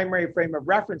primary frame of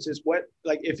reference is what,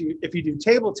 like if you do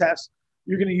table tests,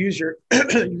 you're gonna use your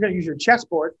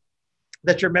chessboard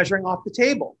that you're measuring off the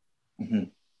table. Mm-hmm.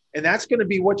 And that's going to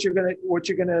be what you're going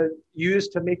to use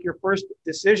to make your first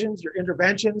decisions, your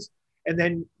interventions, and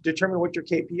then determine what your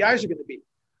KPIs are going to be,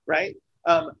 right?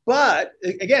 But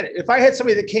again, if I had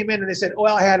somebody that came in and they said, "Oh,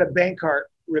 I had a Bankart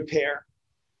repair,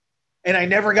 and I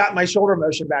never got my shoulder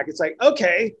motion back," it's like,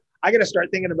 okay, I got to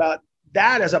start thinking about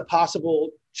that as a possible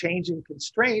change in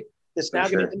constraint that's now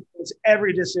going to influence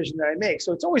every decision that I make.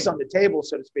 So it's always on the table,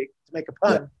 so to speak, to make a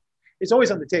pun. Yeah. It's always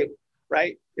on the table.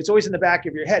 Right? It's always in the back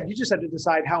of your head. You just have to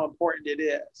decide how important it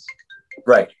is.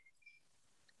 Right.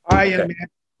 All right, young man.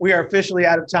 We are officially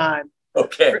out of time.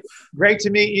 Okay. Great to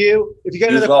meet you. If you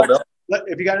got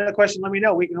another question, let me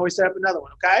know. We can always set up another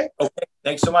one. Okay. Okay.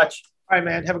 Thanks so much. All right,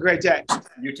 man. Have a great day.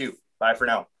 You too. Bye for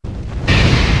now.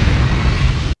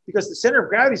 Because the center of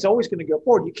gravity is always going to go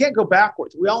forward. You can't go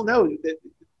backwards. We all know that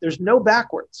there's no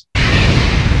backwards.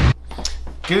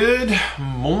 Good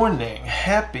morning.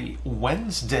 Happy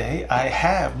Wednesday. I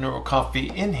have Neuro Coffee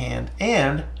in hand,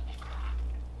 and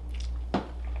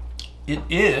It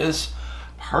is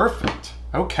perfect.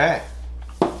 Okay.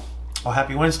 Well,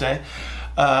 happy Wednesday.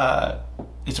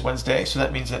 It's Wednesday, so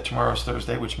that means that tomorrow's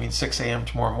Thursday, which means 6 a.m.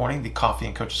 tomorrow morning, the Coffee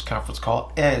and Coaches Conference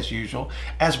call, as usual,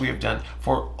 as we have done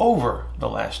for over the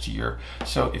last year.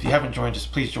 So if you haven't joined us,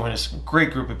 please join us.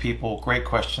 Great group of people, great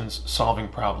questions, solving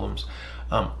problems,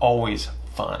 always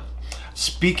fun.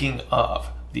 Speaking of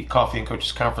the Coffee and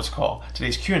Coaches Conference call,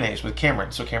 today's Q&A is with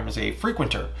Cameron. So Cameron's a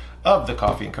frequenter of the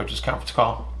Coffee and Coaches Conference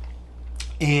call.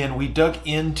 And we dug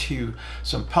into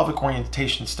some pelvic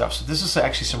orientation stuff. So this is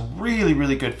actually some really,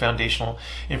 really good foundational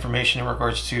information in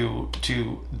regards to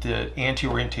the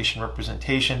anti-orientation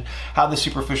representation, how the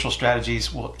superficial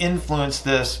strategies will influence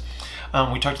this.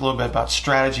 We talked a little bit about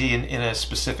strategy in a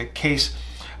specific case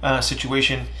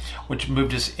situation, which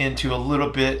moved us into a little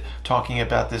bit talking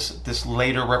about this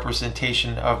later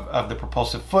representation of the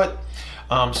propulsive foot.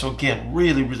 So again,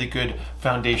 really, really good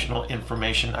foundational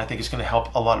information. I think it's going to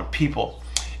help a lot of people.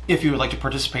 If you would like to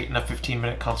participate in a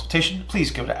 15-minute consultation,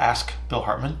 please go to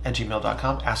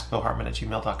askbillhartman@gmail.com,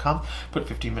 askbillhartman@gmail.com, put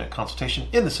 15-minute consultation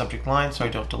in the subject line so I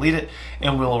don't delete it,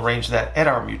 and we'll arrange that at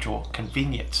our mutual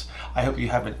convenience. I hope you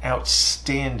have an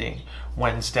outstanding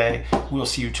Wednesday. We'll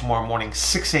see you tomorrow morning,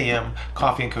 6 a.m.,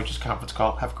 Coffee and Coaches Conference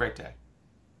call. Have a great day.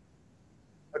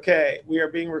 Okay, we are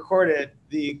being recorded.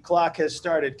 The clock has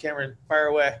started. Cameron, fire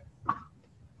away.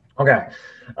 Okay.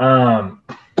 So,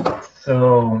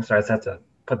 sorry, I just have to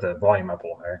put the volume up a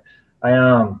little higher.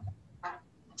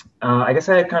 I guess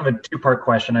I had kind of a two-part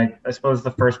question. I suppose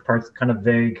the first part's kind of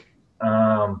vague,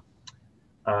 and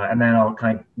then I'll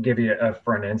kind of give you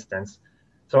for an instance.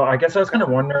 So I guess I was kind of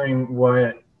wondering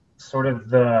what sort of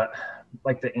the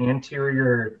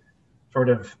anterior sort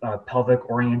of pelvic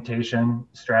orientation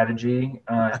strategy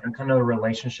and kind of the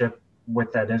relationship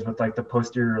with that is with like the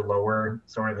posterior lower,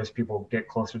 sort of as people get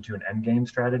closer to an end game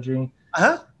strategy.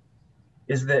 Uh-huh.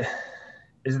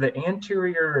 Is the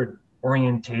anterior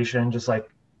orientation just like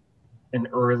an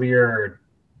earlier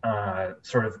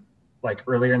sort of like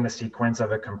earlier in the sequence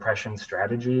of a compression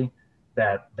strategy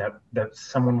that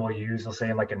someone will use, let's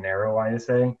say in like a narrow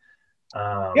ISA?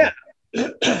 Yeah.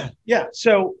 Yeah.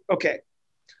 So, okay.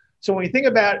 So when you think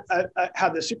about how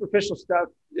the superficial stuff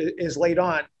is laid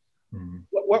on,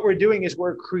 what we're doing is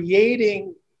we're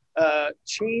creating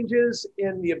changes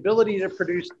in the ability to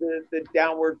produce the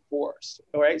downward force.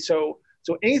 All right. So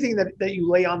anything that you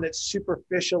lay on that's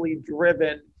superficially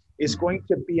driven is going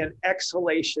to be an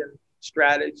exhalation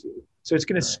strategy. So it's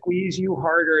going to squeeze you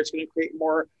harder. It's going to create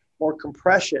more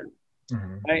compression,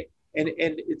 right? And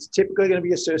it's typically going to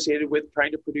be associated with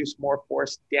trying to produce more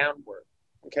force downward.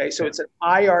 Okay. So it's an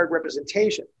IR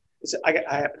representation. I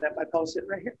happen to have my pelvis sitting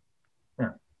right here.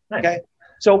 Yeah. Nice. Okay.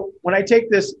 So when I take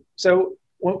this, so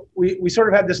we sort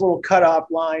of have this little cutoff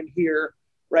line here,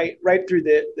 right through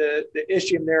the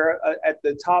ischium there at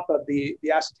the top of the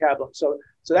acetabulum. So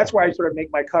that's why I sort of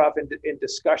make my cutoff in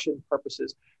discussion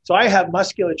purposes. So I have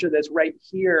musculature that's right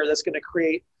here that's going to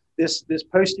create this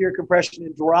posterior compression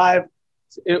and drive.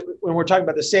 When we're talking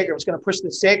about the sacrum, it's going to push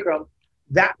the sacrum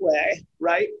that way,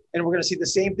 right? And we're going to see the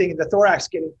same thing in the thorax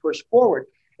getting pushed forward.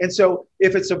 And so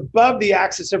if it's above the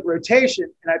axis of rotation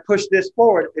and I push this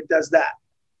forward, it does that.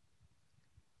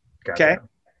 Gotcha. Okay.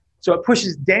 So it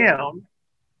pushes down.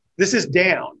 This is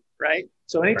down, right?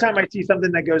 So anytime I see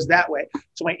something that goes that way,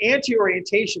 so my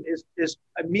anti-orientation is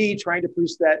me trying to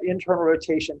push that internal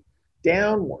rotation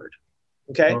downward.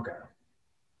 Okay.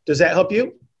 Does that help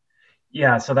you?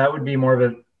 Yeah. So that would be more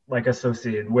of a like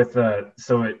associated with the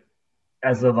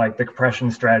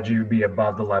compression strategy would be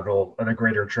above the level of the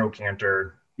greater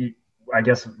trochanter. I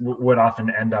guess would often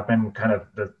end up in kind of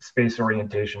the space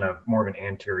orientation of more of an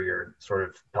anterior sort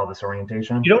of pelvis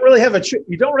orientation. You don't really have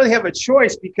a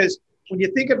choice because when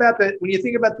you think about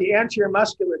the anterior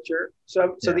musculature,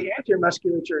 so the anterior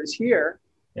musculature is here,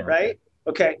 right?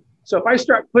 Okay. So if I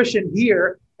start pushing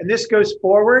here and this goes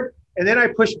forward and then I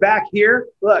push back here,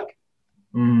 look,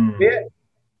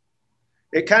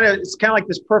 it's kind of like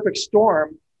this perfect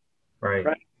storm, right?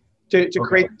 To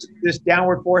create this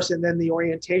downward force and then the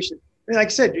orientation. I mean, like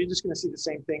I said, you're just going to see the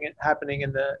same thing happening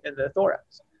in the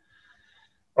thorax.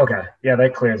 Okay. Yeah,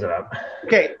 that clears it up.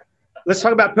 Okay. Let's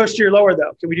talk about posterior lower,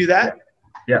 though. Can we do that?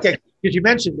 Yeah. Okay. Because you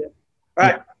mentioned it. All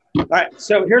right. Yeah. All right.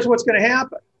 So here's what's going to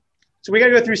happen. So we got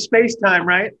to go through space time,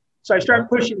 right? So I start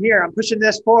pushing here. I'm pushing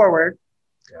this forward,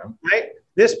 right?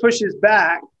 This pushes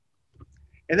back,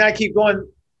 and then I keep going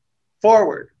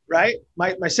forward, right?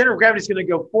 My center of gravity is going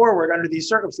to go forward under these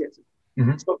circumstances.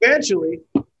 So eventually,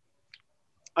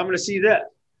 I'm going to see this,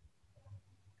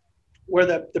 where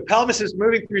the pelvis is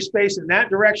moving through space in that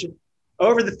direction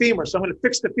over the femur. So I'm going to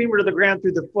fix the femur to the ground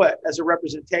through the foot as a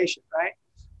representation, right?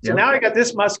 So now I got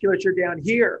this musculature down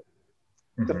here.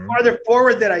 Mm-hmm. The farther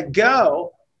forward that I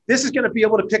go, this is going to be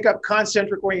able to pick up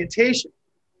concentric orientation.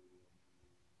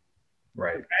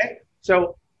 Right. Okay.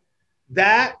 So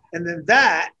that and then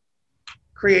that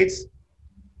creates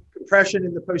compression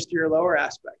in the posterior lower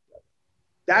aspect.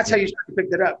 That's how you start to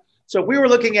pick that up. So if we were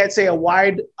looking at, say, a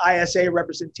wide ISA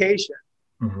representation,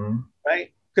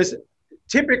 right? Because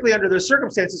typically under those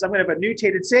circumstances, I'm going to have a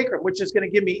nutated sacrum, which is going to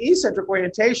give me eccentric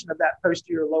orientation of that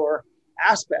posterior lower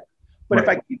aspect. But if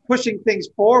I keep pushing things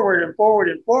forward and forward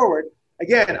and forward,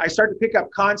 again, I start to pick up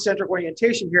concentric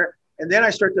orientation here, and then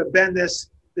I start to bend this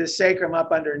sacrum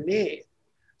up underneath.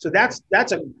 So that's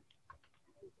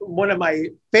one of my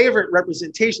favorite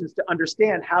representations to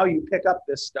understand how you pick up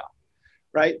this stuff,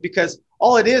 right? Because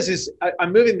all it is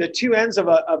I'm moving the two ends of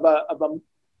a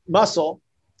muscle,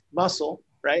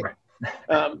 right?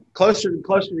 Closer and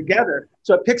closer together.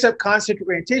 So it picks up concentric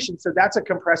orientation. So that's a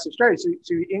compressive strategy.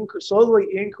 So you slowly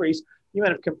increase the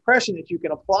amount of compression that you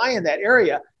can apply in that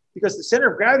area, because the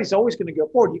center of gravity is always going to go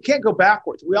forward. You can't go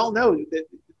backwards. We all know that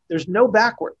there's no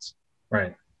backwards.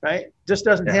 Right. Just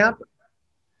doesn't happen.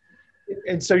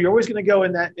 And so you're always going to go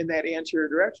in that anterior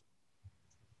direction.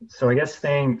 So I guess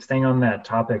staying on that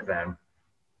topic then,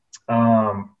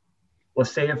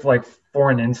 let's say if, like, for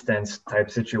an instance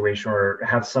type situation, or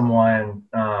have someone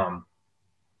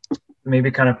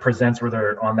maybe kind of presents where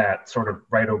they're on that sort of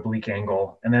right oblique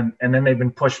angle, and then they've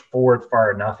been pushed forward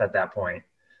far enough at that point.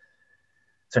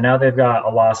 So now they've got a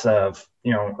loss of,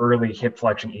 early hip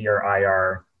flexion, ER,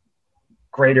 IR,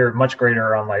 much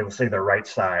greater on, like, let's say the right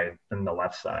side than the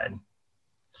left side.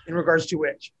 In regards to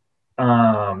which?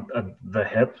 The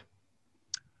hip.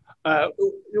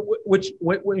 Which,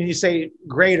 when you say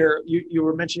greater, you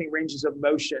were mentioning ranges of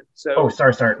motion. So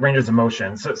sorry, ranges of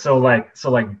motion. So like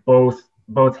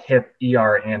both hip,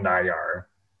 ER, and IR.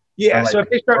 Yeah. So if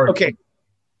they start, okay,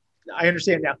 I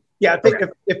understand now. Yeah.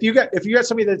 If you got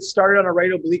somebody that started on a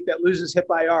right oblique that loses hip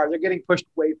IR, they're getting pushed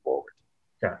way forward.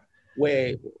 Okay.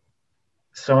 Way forward.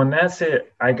 So, and that's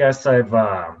it. I guess I've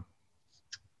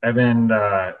been,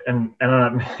 and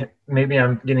maybe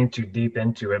I'm getting too deep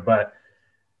into it, but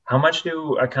how much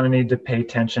do I kind of need to pay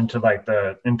attention to, like,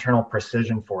 the internal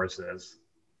precision forces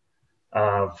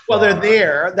of? Well, they're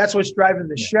there. That's what's driving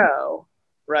the show,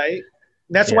 right?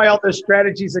 And that's why all those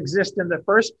strategies exist in the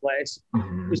first place,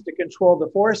 is to control the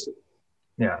forces.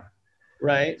 Yeah.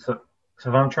 Right. So if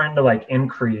I'm trying to, like,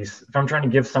 if I'm trying to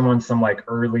give someone some, like,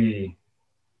 early,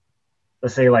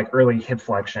 let's say, like, early hip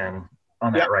flexion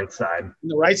on that right side. On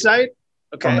the right side?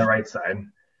 Okay. On the right side.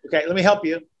 Okay, let me help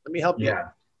you. Yeah.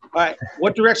 All right.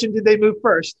 What direction did they move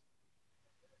first?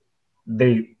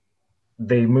 They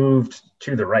moved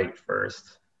to the right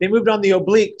first. They moved on the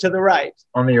oblique to the right.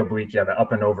 On the oblique, yeah, the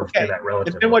up and over to that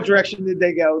relative. And then what direction did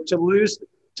they go to lose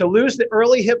the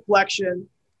early hip flexion,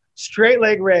 straight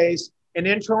leg raise, and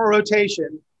internal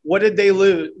rotation? What did they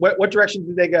lose? What direction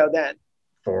did they go then?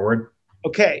 Forward.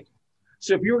 Okay.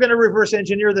 So if you were going to reverse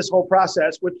engineer this whole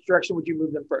process, which direction would you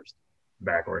move them first?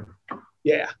 Backward.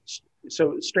 Yeah.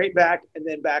 So straight back and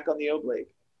then back on the oblique.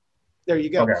 There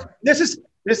you go. Okay. This is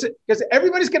because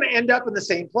everybody's going to end up in the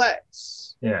same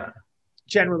place. Yeah.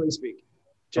 Generally speaking.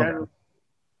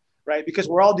 Right? Because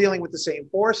we're all dealing with the same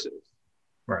forces.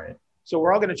 Right. So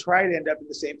we're all going to try to end up in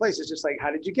the same place. It's just like,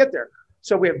 how did you get there?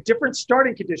 So we have different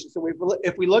starting conditions. So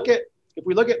if we look at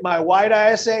my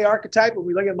wide ISA archetype and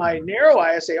we look at my narrow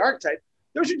ISA archetype,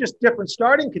 those are just different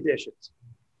starting conditions.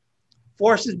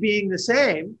 Forces being the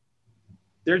same,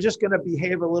 they're just going to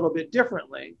behave a little bit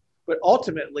differently. But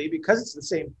ultimately, because it's the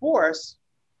same force,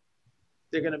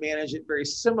 they're going to manage it very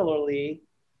similarly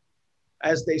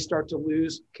as they start to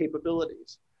lose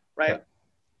capabilities, right? Yeah.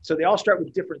 So they all start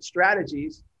with different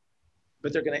strategies,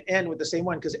 but they're going to end with the same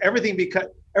one, because everything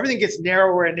gets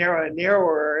narrower and narrower and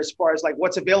narrower as far as, like,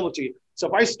 what's available to you. So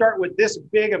if I start with this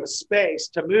big of a space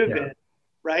to move in,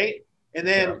 right? And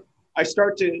then I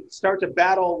start to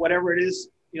battle whatever it is,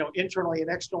 internally and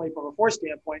externally from a force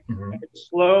standpoint, and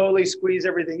slowly squeeze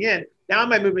everything in. Now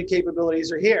my movement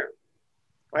capabilities are here,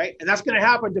 right? And that's going to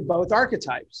happen to both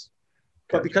archetypes.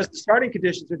 But because the starting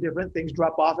conditions are different, things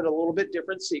drop off at a little bit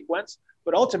different sequence.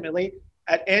 But ultimately,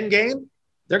 at end game,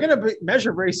 they're going to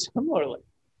measure very similarly.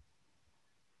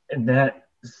 And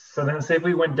so then, say if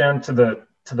we went down to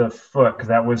the foot, because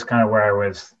that was kind of where I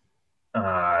was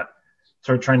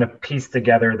sort of trying to piece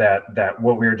together that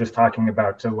what we were just talking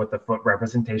about to what the foot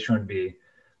representation would be.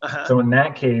 So in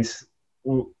that case,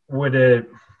 would it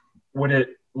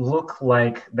look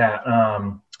like that?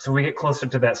 So we get closer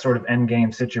to that sort of end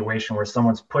game situation where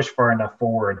someone's pushed far enough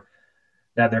forward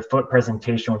that their foot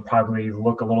presentation would probably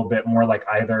look a little bit more like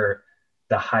either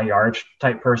the high arch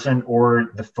type person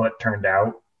or the foot turned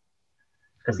out?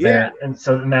 Because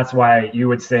and that's why you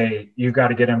would say you've got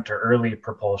to get them to early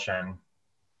propulsion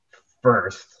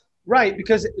first. Right,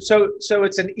 because so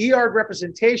it's an ER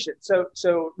representation.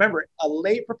 So remember, a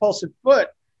late propulsive foot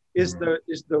is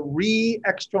the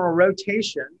external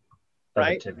rotation,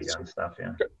 right? Tibia and stuff,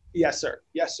 yeah. Yes, sir.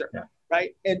 Yeah.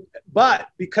 Right, but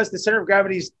because the center of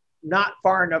gravity is not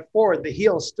far enough forward, the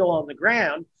heel is still on the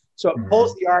ground, so it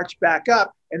pulls the arch back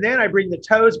up, and then I bring the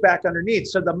toes back underneath.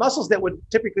 So the muscles that would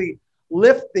typically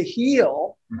lift the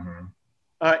heel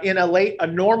in a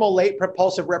normal late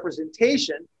propulsive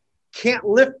representation can't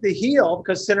lift the heel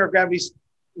because center of gravity's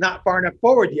not far enough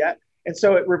forward yet, and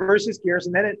so it reverses gears,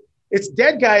 and then it's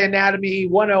dead guy anatomy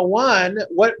 101.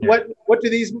 What do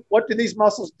these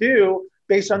muscles do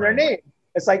based on their name?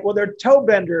 It's like, well, they're toe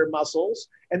bender muscles,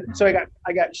 and so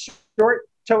I got short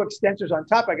toe extensors on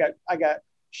top. I got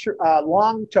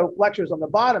long toe flexors on the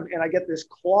bottom, and I get this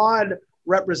clawed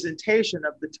representation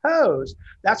of the toes.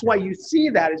 That's why you see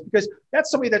that, is because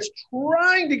that's somebody that's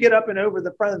trying to get up and over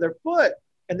the front of their foot,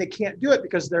 and they can't do it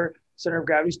because their center of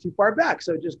gravity is too far back.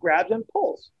 So it just grabs and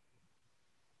pulls.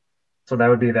 So that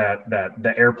would be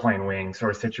the airplane wing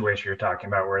sort of situation you're talking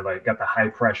about, where like got the high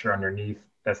pressure underneath.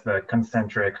 That's the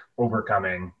concentric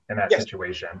overcoming in that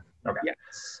situation. Okay.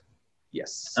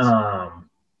 Yes. All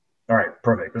right.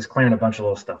 Perfect. This is clearing a bunch of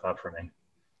little stuff up for me.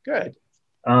 Good.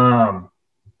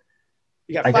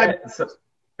 You got 5 minutes. So,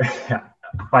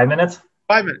 5 minutes?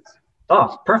 5 minutes.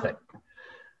 Oh, perfect.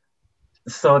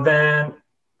 So then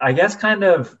I guess kind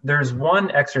of there's one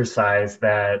exercise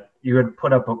that you had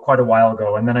put up quite a while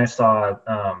ago, and then I saw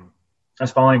I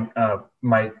was following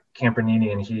Mike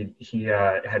Campernini, and he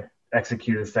had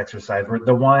executed this exercise where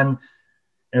the one,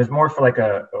 it was more for like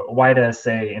a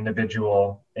YSA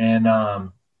individual, and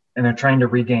they're trying to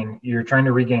regain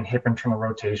hip internal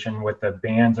rotation with the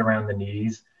bands around the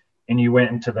knees, and you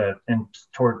went into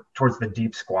towards the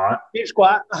deep squat. Deep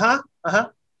squat.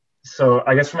 So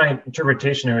I guess from my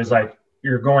interpretation, it was like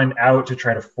you're going out to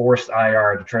try to force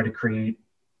IR to try to create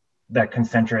that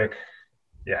concentric.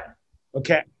 Yeah.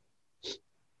 Okay.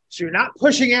 So you're not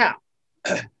pushing out.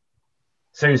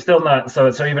 So you're still not. So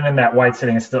even in that wide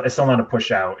sitting, it's still not a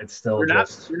push out. It's still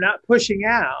you're not pushing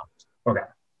out. Okay.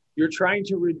 You're trying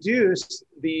to reduce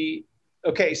the.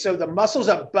 Okay. So the muscles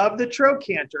above the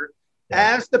trochanter,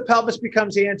 as the pelvis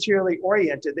becomes anteriorly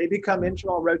oriented, they become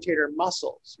internal rotator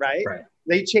muscles, right?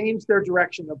 They change their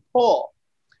direction of pull,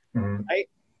 right?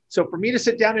 So for me to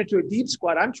sit down into a deep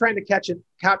squat, I'm trying to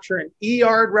capture an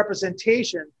ER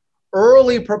representation,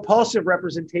 early propulsive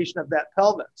representation of that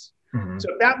pelvis.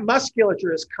 So if that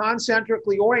musculature is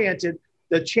concentrically oriented,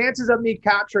 the chances of me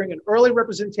capturing an early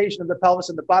representation of the pelvis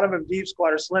in the bottom of a deep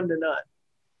squat are slim to none.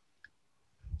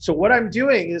 So what I'm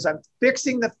doing is I'm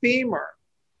fixing the femur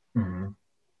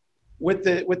with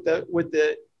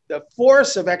the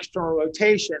force of external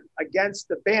rotation against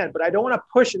the band, but I don't want to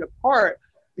push it apart,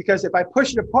 because if I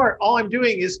push it apart, all I'm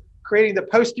doing is creating the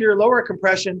posterior lower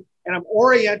compression, and I'm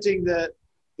orienting the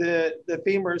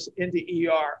femurs into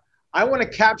ER. I want to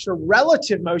capture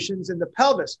relative motions in the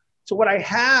pelvis. So what I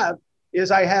have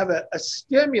is a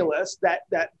stimulus,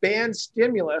 that band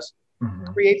stimulus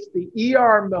creates the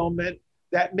ER moment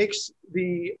that makes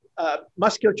the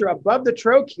musculature above the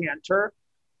trochanter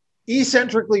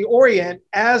eccentrically orient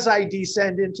as I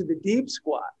descend into the deep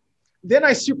squat. Then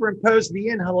I superimpose the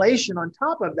inhalation on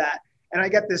top of that, and I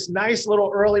get this nice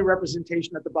little early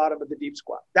representation at the bottom of the deep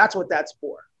squat. That's what that's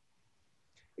for.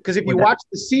 Because if you watch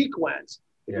the sequence,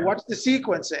 you watch the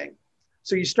sequencing,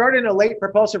 so you start in a late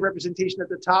propulsive representation at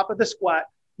the top of the squat.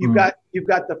 You've got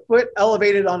the foot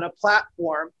elevated on a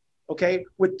platform, okay,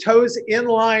 with toes in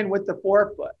line with the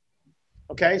forefoot.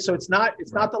 Okay, so it's not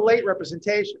the late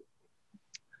representation.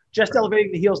 Just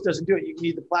elevating the heels doesn't do it. You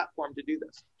need the platform to do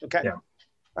this. Okay,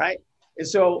 right. And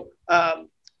so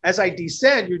as I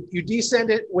descend, you descend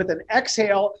it with an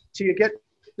exhale till you get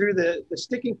through the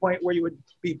sticking point where you would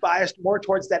be biased more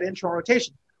towards that internal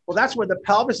rotation. Well, that's where the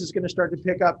pelvis is going to start to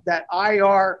pick up that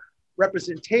IR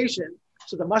representation.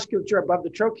 So the musculature above the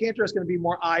trochanter is going to be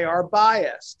more IR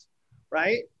biased,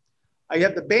 right? I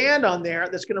have the band on there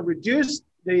that's going to reduce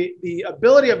the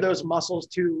ability of those muscles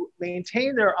to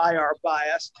maintain their IR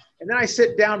bias. And then I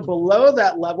sit down below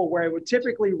that level where I would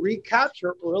typically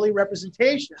recapture early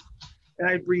representation. And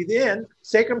I breathe in,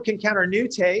 sacrum can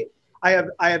counternutate. I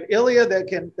have ilia that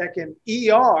can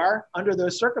ER under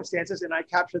those circumstances, and I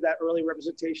capture that early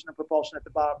representation of propulsion at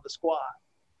the bottom of the squat.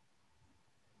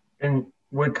 And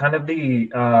would kind of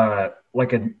the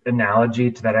like an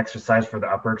analogy to that exercise for the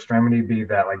upper extremity be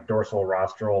that like dorsal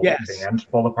rostral band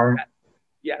pulled apart?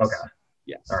 Yes. Okay.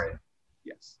 Yes. All right.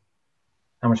 Yes.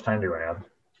 How much time do I have?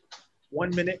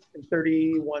 1 minute and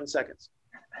 31 seconds.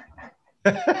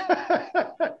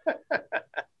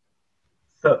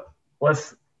 So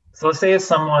let's say if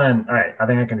someone, all right, I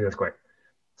think I can do this quick.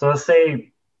 So let's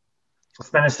say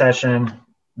spend a session,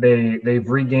 they've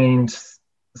regained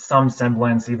some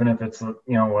semblance, even if it's, you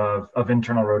know, of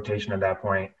internal rotation at that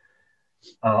point.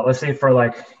 Let's say for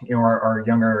like, you know, our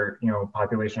younger, you know,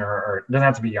 population, or it doesn't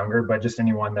have to be younger, but just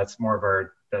anyone that's more of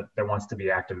our, that wants to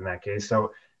be active in that case. So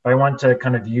if I want to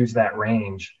kind of use that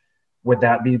range, would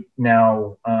that be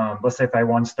now, let's say if I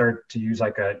want to start to use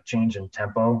like a change in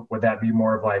tempo, would that be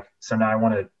more of like, so now I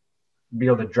want to be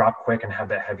able to drop quick and have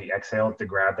that heavy exhale to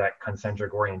grab that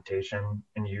concentric orientation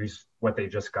and use what they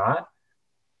just got?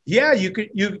 Yeah, you can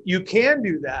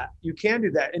do that. You can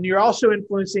do that. And you're also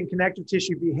influencing connective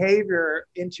tissue behavior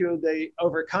into the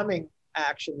overcoming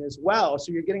action as well.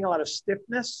 So you're getting a lot of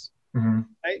stiffness,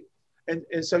 right?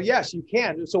 And so, yes, you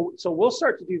can. So we'll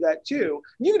start to do that too.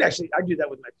 You can actually, I do that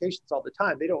with my patients all the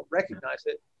time. They don't recognize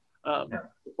it, of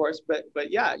course, but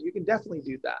yeah, you can definitely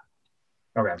do that.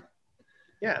 Okay.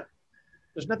 Yeah.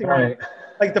 There's nothing wrong. Right.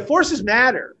 Like the forces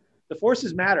matter. The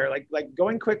forces matter. Like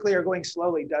going quickly or going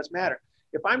slowly does matter.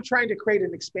 If I'm trying to create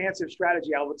an expansive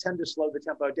strategy, I will tend to slow the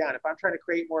tempo down. If I'm trying to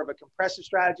create more of a compressive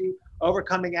strategy,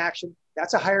 overcoming action,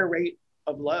 that's a higher rate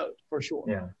of load for sure.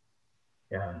 Yeah.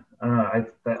 Yeah.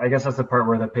 I guess that's the part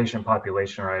where the patient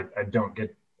population, right? I don't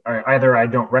get, either I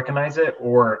don't recognize it,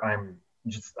 or I'm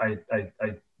just, I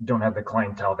don't have the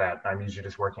clientele that I'm usually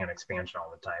just working on expansion all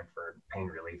the time for pain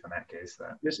relief in that case.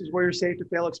 This is where your safe to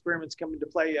fail experiments come into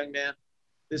play, young man.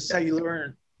 This is how you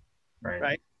learn.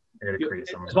 Right. I got to create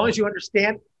some. As long as you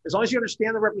understand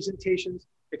the representations,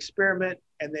 experiment,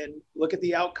 and then look at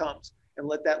the outcomes and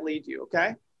let that lead you.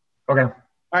 Okay. Okay. All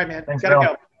right, man. Thanks, Gotta Bill.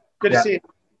 go. Good to see you.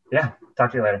 Yeah.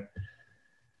 Talk to you later.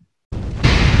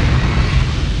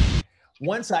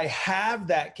 Once I have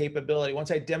that capability,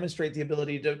 once I demonstrate the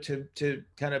ability to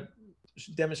kind of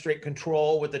demonstrate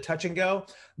control with the touch and go,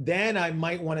 then I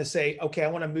might want to say, okay, I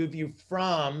want to move you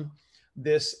from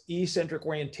this eccentric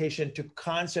orientation to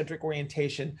concentric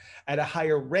orientation at a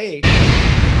higher rate.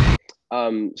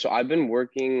 So I've been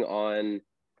working on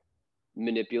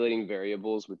manipulating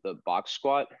variables with the box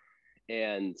squat,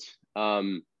 and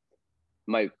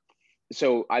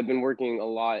so I've been working a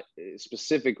lot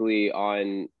specifically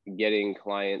on getting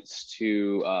clients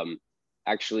to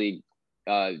actually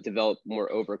develop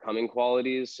more overcoming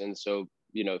qualities. And so,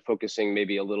 you know, focusing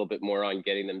maybe a little bit more on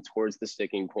getting them towards the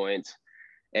sticking point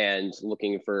and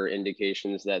looking for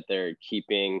indications that they're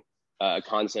keeping a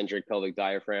concentric pelvic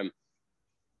diaphragm.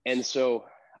 And so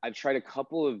I've tried a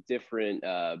couple of different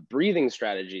breathing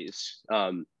strategies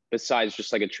besides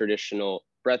just like a traditional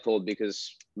breath hold,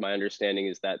 because my understanding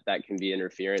is that that can be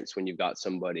interference when you've got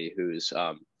somebody who's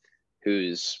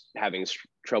having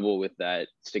trouble with that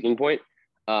sticking point.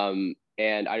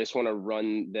 And I just want to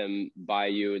run them by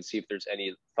you and see if there's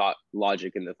any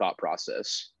logic in the thought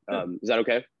process. Is that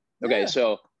okay? Okay.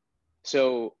 Yeah.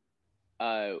 So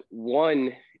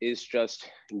one is just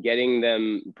getting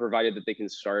them, provided that they can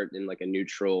start in like a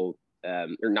neutral, or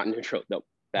not neutral, no,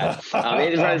 bad.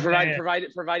 Provided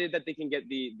that they can get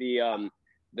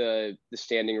the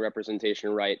standing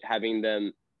representation right, having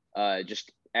them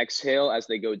just exhale as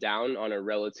they go down on a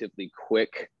relatively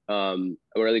quick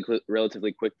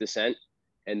descent,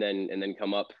 and then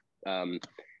come up. And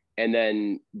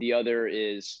then the other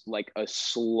is like a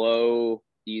slow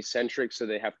eccentric, so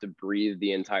they have to breathe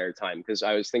the entire time, because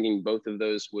I was thinking both of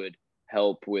those would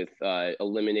help with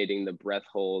eliminating the breath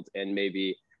hold and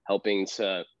maybe helping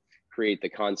to create the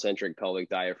concentric pelvic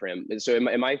diaphragm. And so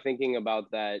am I thinking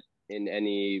about that in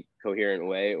any coherent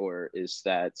way, or is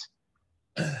that?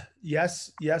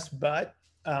 Yes, but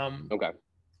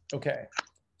okay.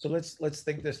 So let's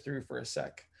think this through for a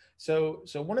sec. So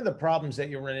one of the problems that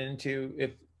you run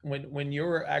into when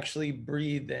you're actually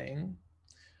breathing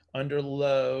under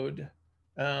load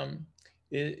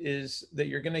is that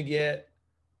you're going to get,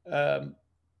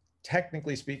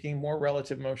 technically speaking, more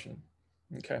relative motion.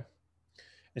 Okay.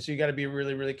 And so you got to be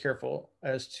really, really careful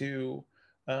as to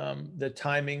the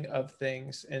timing of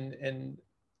things. And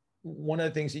one of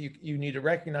the things that you need to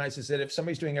recognize is that if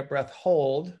somebody's doing a breath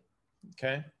hold,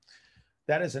 okay,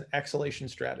 that is an exhalation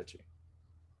strategy.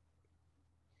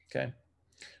 Okay.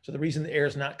 So the reason the air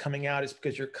is not coming out is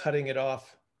because you're cutting it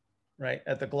off right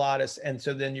at the glottis. And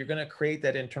so then you're going to create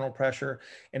that internal pressure,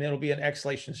 and it'll be an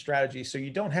exhalation strategy. So you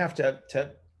don't have to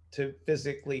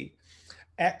physically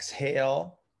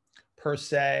exhale per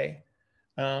se.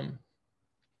 And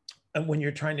when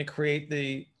you're trying to create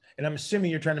and I'm assuming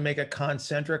you're trying to make a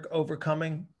concentric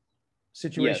overcoming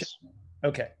situation. Yes.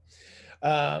 Okay.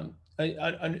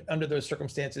 under those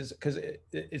circumstances, because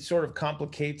it sort of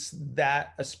complicates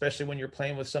that, especially when you're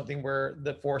playing with something where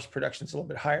the force production is a little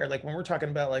bit higher. Like when we're talking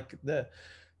about like the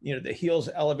heels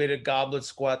elevated goblet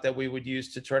squat that we would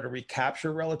use to try to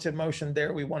recapture relative motion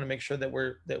there, we want to make sure that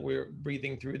we're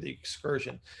breathing through the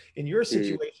excursion. In your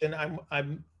situation,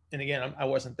 and again, I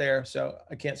wasn't there, so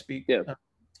I can't speak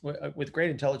with great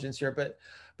intelligence here, but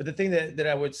the thing that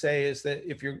I would say is that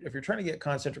if you're trying to get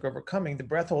concentric overcoming, the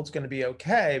breath hold's going to be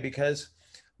okay, because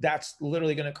that's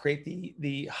literally going to create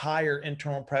the higher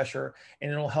internal pressure,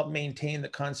 and it'll help maintain the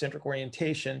concentric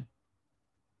orientation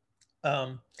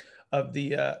of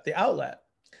the outlet.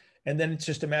 And then it's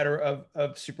just a matter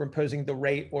of superimposing the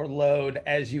rate or load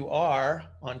as you are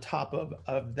on top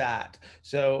of that.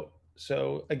 So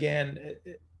again,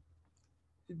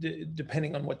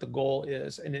 depending on what the goal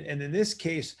is, and in this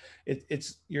case,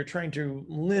 it's you're trying to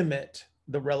limit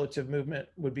the relative movement,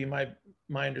 would be my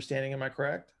understanding. Am I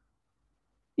correct?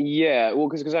 Yeah, well,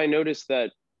 because I noticed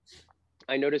that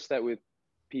with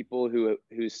people who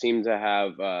seem to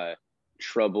have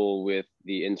trouble with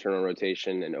the internal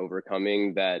rotation and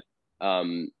overcoming that,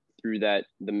 through the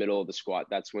middle of the squat,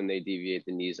 that's when they deviate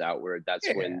the knees outward.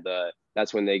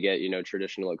 That's when they get,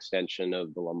 traditional extension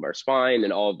of the lumbar spine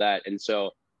and all of that. And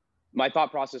so my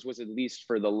thought process was, at least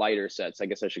for the lighter sets, I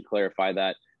guess I should clarify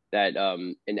that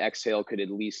an exhale could at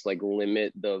least like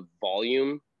limit the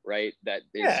volume, right? That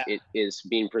it is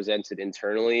being presented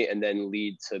internally, and then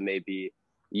lead to maybe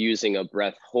using a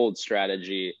breath hold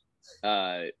strategy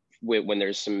when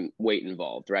there's some weight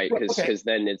involved, right? Because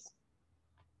then it's.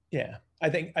 Yeah, I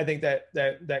think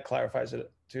that clarifies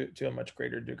it to a much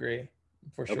greater degree,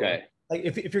 for sure. Okay. Like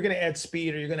if you're going to add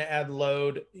speed or you're going to add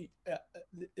load,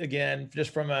 again,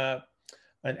 just from an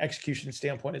execution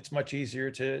standpoint, it's much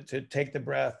easier to take the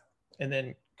breath and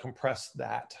then compress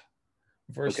that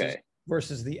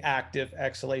versus the active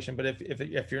exhalation. But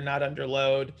if you're not under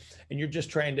load and you're just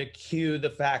trying to cue the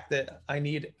fact that I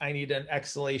need an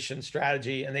exhalation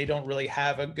strategy, and they don't really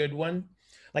have a good one,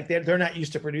 like they're not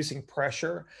used to producing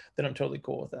pressure, then I'm totally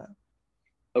cool with that.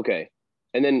 Okay.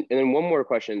 And then one more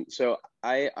question. So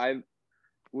I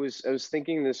was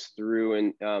thinking this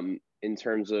through, and in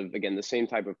terms of, again, the same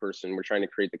type of person, we're trying to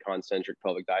create the concentric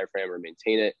pelvic diaphragm or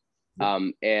maintain it.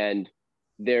 And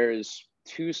there's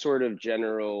two sort of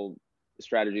general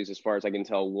strategies as far as I can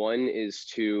tell. One is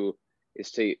to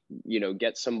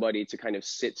get somebody to kind of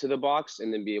sit to the box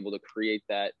and then be able to create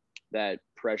that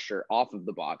pressure off of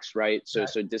the box, right? So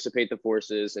dissipate the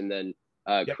forces and then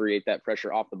create that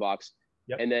pressure off the box.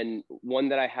 And then one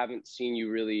that I haven't seen you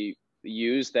really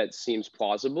use that seems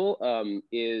plausible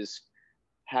is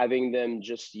having them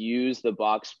just use the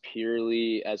box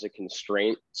purely as a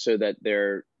constraint, so that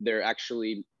they're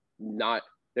actually not,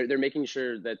 they're making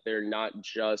sure that they're not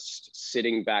just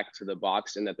sitting back to the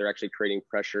box, and that they're actually creating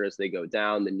pressure as they go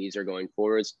down, the knees are going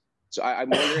forwards. So I'm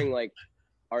wondering, like,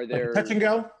 are there touch and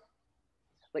go?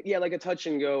 Like a touch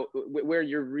and go, where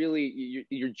you're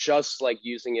just like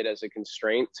using it as a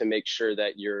constraint to make sure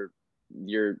that your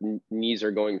knees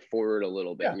are going forward a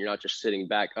little bit, and you're not just sitting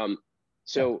back.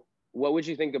 So what would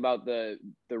you think about the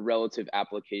relative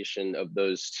application of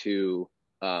those two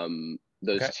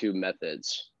two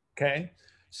methods? Okay.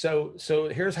 So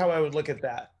here's how I would look at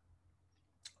that.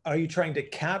 Are you trying to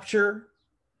capture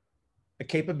a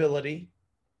capability,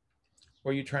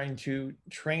 or are you trying to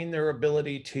train their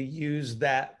ability to use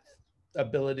that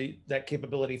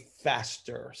capability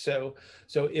faster? So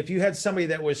if you had somebody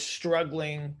that was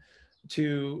struggling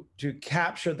to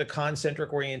capture the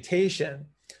concentric orientation,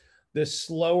 the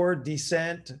slower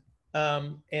descent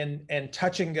and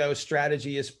touch and go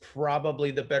strategy is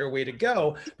probably the better way to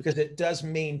go, because it does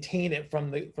maintain it from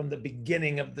the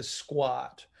beginning of the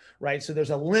squat, right? So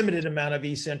there's a limited amount of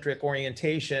eccentric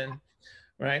orientation,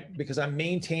 right? Because I'm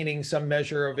maintaining some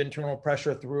measure of internal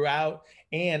pressure throughout,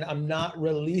 and I'm not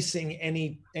releasing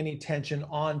any tension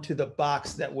onto the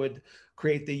box that would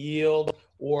create the yield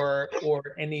or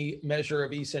any measure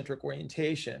of eccentric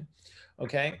orientation.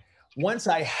 Okay. Once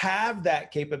I have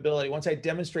that capability, once I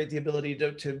demonstrate the ability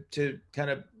to kind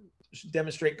of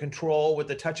demonstrate control with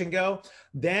the touch and go,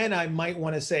 then I might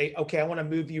want to say, okay, I want to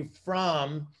move you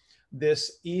from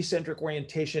this eccentric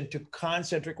orientation to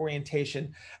concentric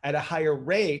orientation at a higher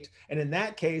rate. And in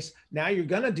that case, now you're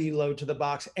going to deload to the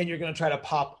box and you're going to try to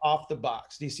pop off the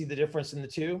box. Do you see the difference in the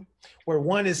two? Where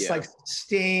one is like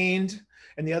sustained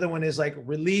and the other one is like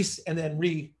release and then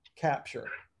recapture.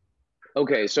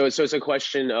 Okay, so it's a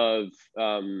question of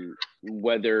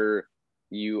whether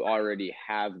you already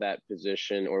have that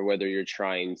position or whether you're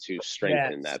trying to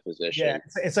strengthen that position. Yeah,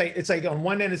 it's like on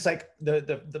one end, it's like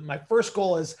my first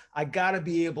goal is I got to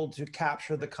be able to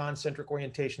capture the concentric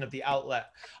orientation of the outlet.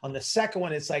 On the second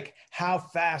one, it's like how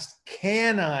fast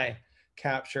can I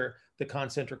capture the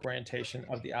concentric orientation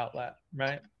of the outlet,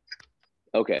 right?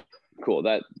 Okay, cool.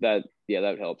 That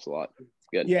helps a lot.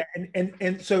 Good. Yeah,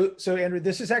 and so Andrew,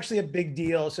 this is actually a big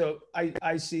deal. So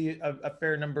I see a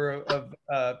fair number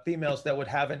of females that would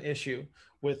have an issue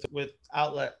with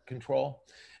outlet control,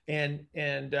 and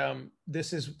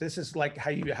this is like how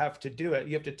you have to do it.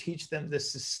 You have to teach them the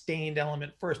sustained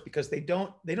element first, because they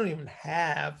don't even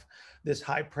have this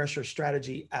high pressure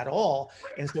strategy at all.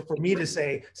 And so for me to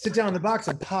say sit down in the box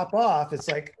and pop off, it's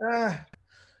like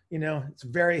it's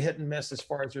very hit and miss as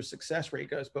far as their success rate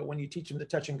goes. But when you teach them the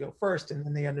touch and go first, and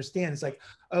then they understand, it's like,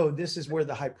 oh, this is where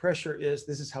the high pressure is.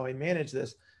 This is how I manage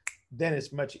this. Then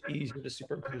it's much easier to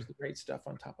superimpose the great stuff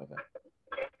on top of it.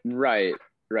 Right.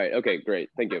 Okay, great.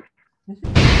 Thank you.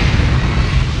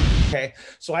 Okay.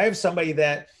 So I have somebody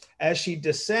that as she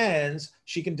descends,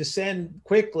 she can descend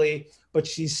quickly, but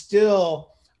she's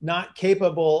still not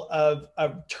capable of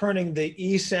turning the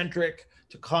eccentric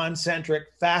to concentric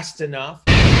fast enough.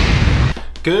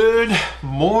 Good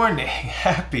morning.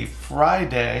 Happy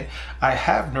Friday. I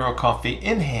have NeuroCoffee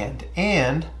in hand,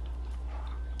 and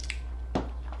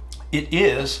it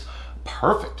is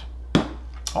perfect.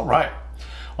 All right.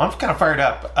 Well, I'm kind of fired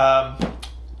up.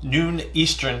 Noon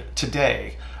Eastern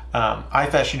today.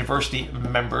 IFAST University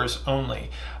members only.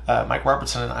 Mike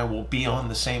Robertson and I will be on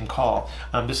the same call.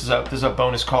 This is a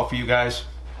bonus call for you guys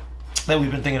that we've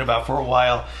been thinking about for a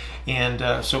while.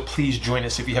 And so please join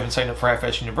us. If you haven't signed up for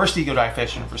IFAST University, go to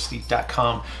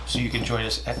ifastuniversity.com so you can join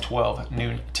us at 12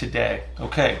 noon today.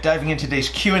 Okay, diving into today's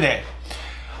Q&A.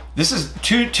 This is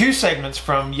two segments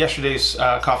from yesterday's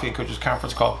Coffee and Coaches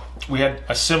conference call. We had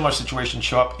a similar situation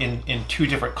show up in two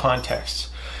different contexts.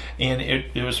 And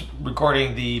it was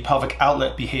regarding the pelvic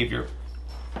outlet behavior.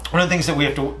 One of the things that we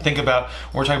have to think about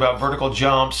when we're talking about vertical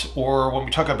jumps, or when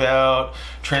we talk about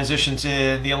transitions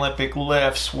in the Olympic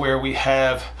lifts, where we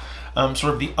have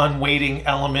sort of the unweighting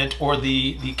element or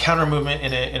the counter movement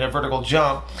in a vertical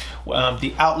jump,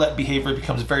 the outlet behavior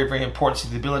becomes very, very important. So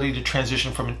the ability to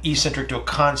transition from an eccentric to a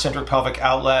concentric pelvic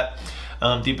outlet,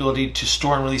 the ability to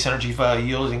store and release energy via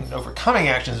yielding and overcoming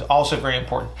actions is also very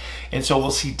important. And so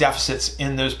we'll see deficits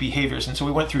in those behaviors. And so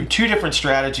we went through two different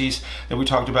strategies that we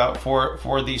talked about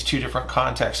for these two different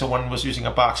contexts. So one was using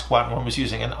a box squat, and one was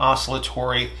using an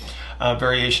oscillatory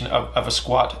variation of a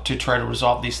squat to try to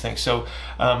resolve these things. So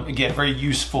again, very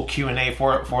useful Q&A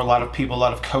for a lot of people, a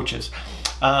lot of coaches.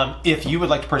 If you would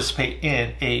like to participate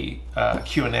in a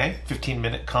Q&A,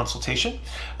 15-minute consultation,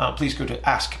 please go to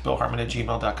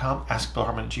askbillhartman@gmail.com,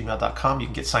 askbillhartman@gmail.com. You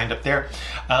can get signed up there.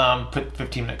 Put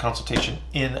 15-minute consultation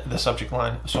in the subject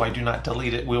line so I do not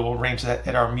delete it. We will arrange that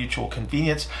at our mutual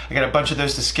convenience. I got a bunch of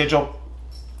those to schedule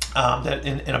that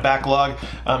in a backlog,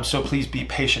 so please be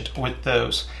patient with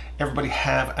those. Everybody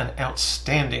have an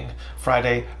outstanding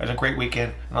Friday and a great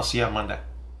weekend, and I'll see you on Monday.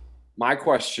 My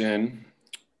question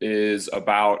is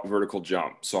about vertical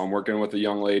jump. So I'm working with a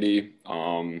young lady.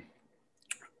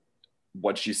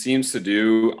 What she seems to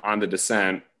do on the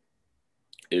descent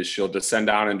is she'll descend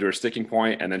down into her sticking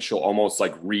point, and then she'll almost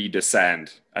like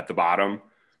re-descend at the bottom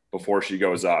before she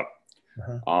goes up.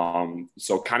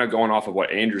 So kind of going off of what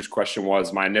Andrew's question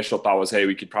was, my initial thought was, hey,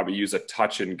 we could probably use a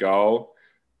touch and go.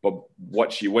 But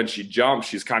when she jumps,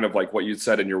 she's kind of like what you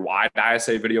said in your wide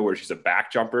ISA video, where she's a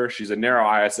back jumper. She's a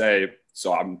narrow ISA.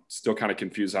 So I'm still kind of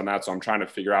confused on that. So I'm trying to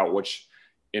figure out which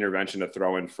intervention to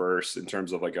throw in first in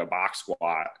terms of like a box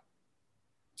squat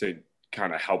to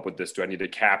kind of help with this. Do I need to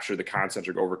capture the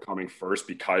concentric overcoming first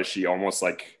because she almost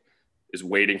like is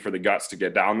waiting for the guts to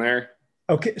get down there?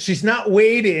 Okay, she's not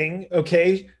waiting.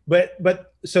 Okay, but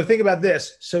so think about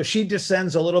this. So she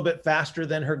descends a little bit faster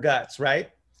than her guts,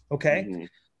 right? Okay. Mm-hmm.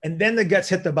 And then the guts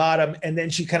hit the bottom, and then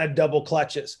she kind of double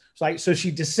clutches. So she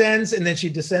descends, and then she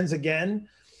descends again,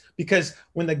 because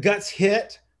when the guts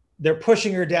hit, they're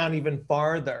pushing her down even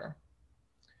farther.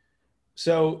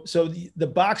 So the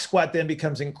box squat then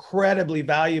becomes incredibly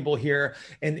valuable here.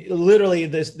 And literally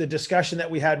the discussion that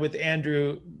we had with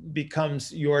Andrew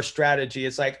becomes your strategy.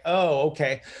 It's like, oh,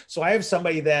 okay. So I have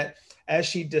somebody that as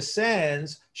she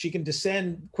descends, she can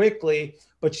descend quickly,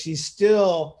 but she's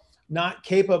still not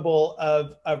capable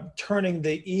of turning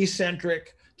the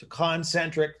eccentric to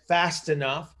concentric fast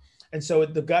enough. And so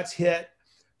the guts hit,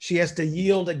 she has to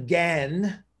yield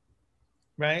again,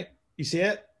 right? You see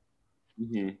it?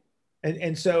 Mm-hmm.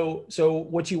 And so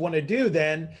what you want to do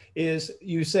then is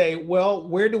you say, well,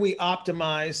 where do we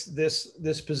optimize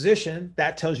this position?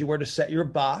 That tells you where to set your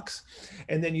box.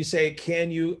 And then you say,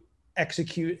 can you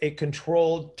execute a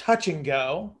controlled touch and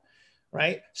go,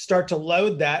 right? Start to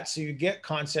load that so you get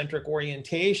concentric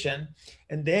orientation.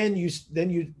 And then you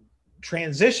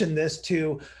transition this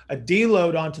to a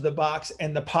deload onto the box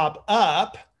and the pop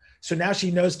up. So now she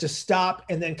knows to stop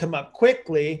and then come up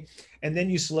quickly. And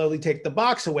then you slowly take the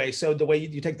box away. So the way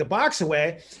you take the box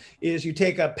away is you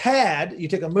take a pad, you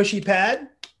take a mushy pad,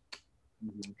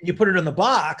 you put it on the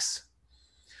box.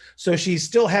 So she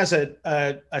still has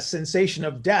a sensation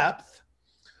of depth,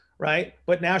 right?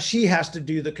 But now she has to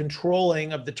do the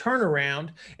controlling of the turnaround.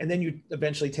 And then you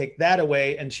eventually take that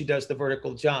away and she does the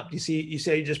vertical jump. You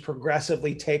say you just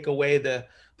progressively take away the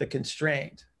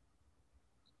constraint.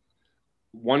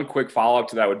 One quick follow-up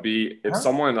to that would be if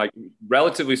someone, like,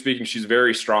 relatively speaking, she's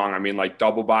very strong. I mean, like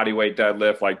double body weight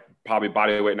deadlift, like probably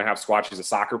body weight and a half squat. She's a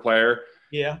soccer player.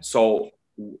 Yeah. So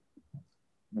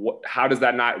how does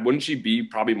that not, wouldn't she be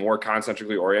probably more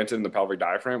concentrically oriented in the pelvic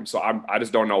diaphragm? So I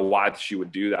just don't know why she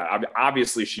would do that.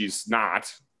 Obviously she's not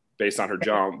based on her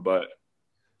jump, but.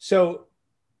 So,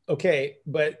 okay.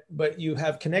 But you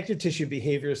have connective tissue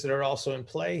behaviors that are also in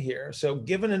play here. So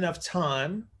given enough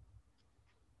time,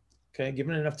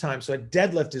 given enough time. So a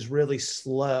deadlift is really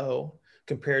slow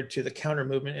compared to the counter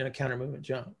movement in a counter movement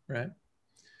jump, right?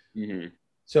 Mm-hmm.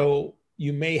 So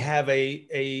you may have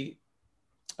a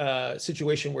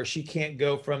situation where she can't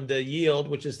go from the yield,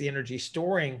 which is the energy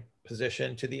storing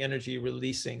position, to the energy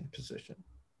releasing position.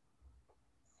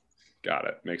 Got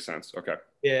it. Makes sense. Okay.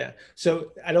 Yeah.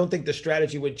 So I don't think the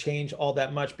strategy would change all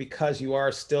that much because you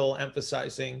are still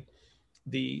emphasizing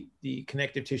the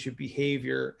connective tissue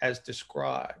behavior as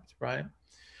described, right?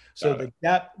 So the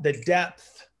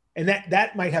depth, and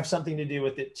that might have something to do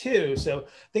with it too. So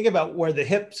think about where the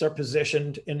hips are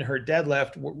positioned in her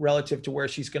deadlift relative to where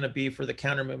she's going to be for the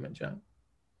counter movement jump,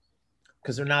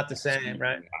 because they're not the same,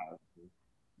 right?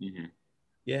 Mm-hmm.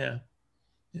 Yeah.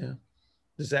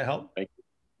 Does that help? Thank you.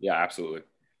 Yeah, absolutely.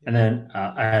 And then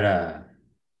I had a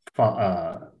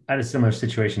similar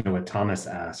situation to what Thomas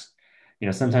asked. You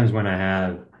know, sometimes when I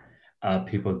have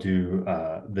people do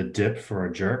the dip for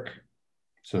a jerk,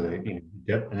 so they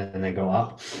dip and then they go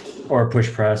up, or a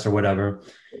push press or whatever,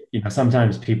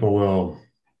 sometimes people will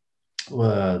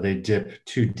they dip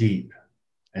too deep,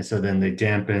 and so then they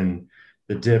dampen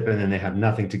the dip and then they have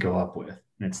nothing to go up with,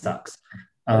 and it sucks.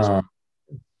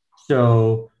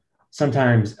 So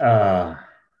sometimes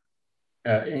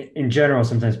in general,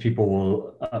 sometimes people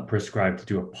will prescribe to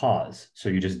do a pause. So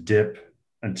you just dip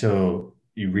until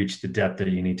you reach the depth that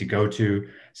you need to go to,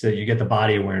 so that you get the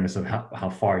body awareness of how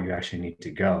far you actually need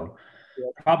to go.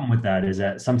 The problem with that is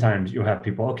that sometimes you'll have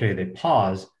people, they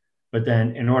pause, but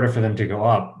then in order for them to go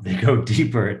up, they go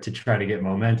deeper to try to get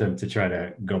momentum to try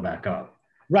to go back up.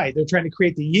 Right. They're trying to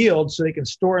create the yield so they can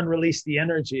store and release the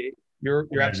energy. You're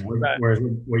absolutely right. Whereas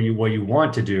what you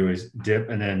want to do is dip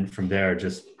and then from there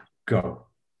just go.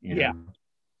 Yeah.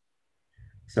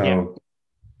 So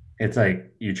it's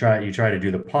like you try to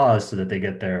do the pause so that they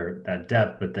get that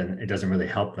depth, but then it doesn't really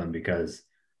help them, because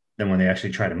then when they actually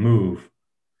try to move,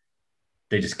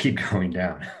 they just keep going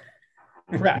down.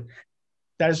 Right.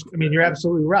 You're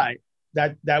absolutely right.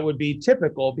 That would be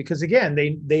typical, because again,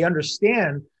 they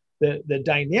understand the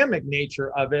dynamic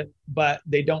nature of it, but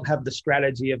they don't have the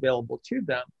strategy available to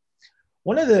them.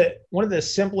 One of the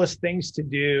simplest things to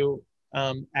do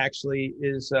actually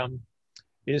is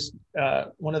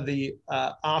one of the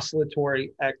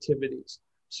oscillatory activities.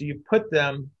 So you put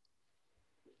them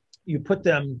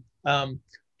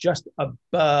just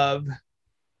above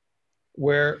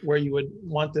where you would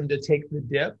want them to take the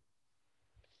dip.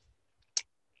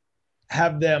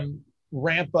 Have them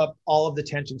ramp up all of the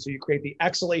tension. So you create the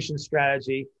exhalation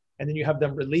strategy, and then you have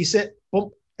them release it.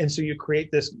 Boom. And so you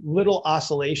create this little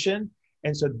oscillation.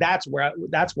 And so that's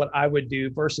what I would do,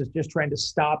 versus just trying to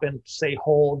stop and say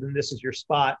hold and this is your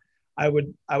spot. I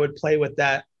would play with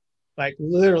that, like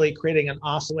literally creating an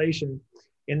oscillation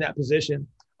in that position.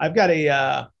 I've got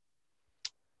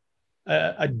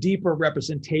a deeper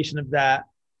representation of that.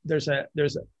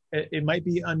 It might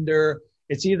be under,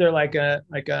 it's either like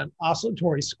an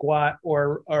oscillatory squat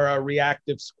or a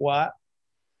reactive squat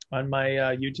on my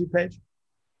YouTube page.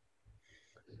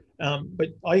 But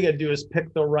all you got to do is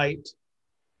pick the right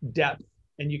depth,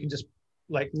 and you can just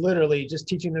literally just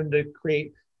teaching them to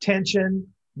create tension,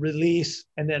 release,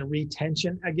 and then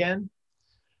retension again.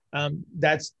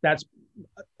 That's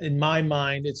in my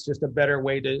mind, it's just a better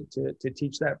way to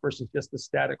teach that versus just the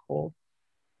static hold.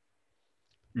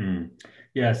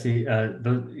 Yeah, see,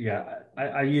 those, yeah,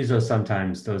 I use those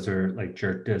sometimes. Those are like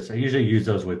jerk dips. I usually use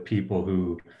those with people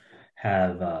who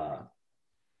have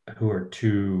who are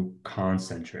too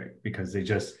concentric because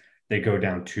they go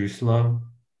down too slow.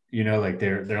 You know, like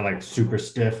they're like super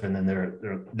stiff, and then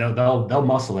they'll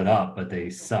muscle it up, but they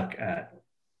suck at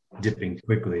dipping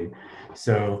quickly.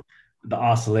 So the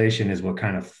oscillation is what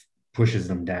kind of pushes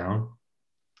them down.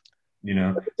 You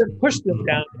know, To push them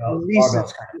down,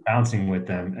 barbell's kind of bouncing with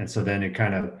them, and so then it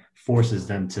kind of forces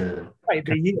them to right,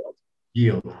 they yield.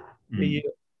 yield. They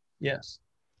yield. Yes.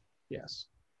 Yes.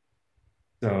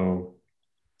 So,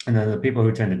 and then the people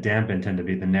who tend to dampen tend to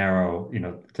be the narrow,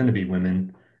 tend to be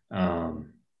women, and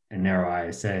narrow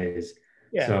ISAs.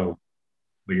 Yeah. So,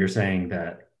 but you're saying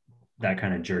that that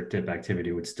kind of jerk dip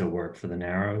activity would still work for the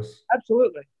narrows?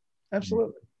 Absolutely.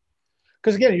 Absolutely.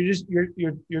 Because again,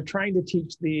 you're trying to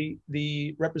teach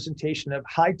the representation of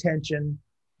high tension,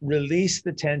 release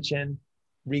the tension,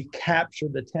 recapture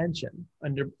the tension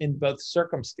in both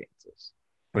circumstances.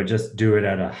 But just do it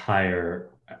at a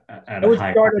higher. I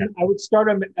would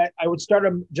start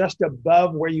them just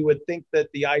above where you would think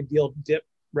that the ideal dip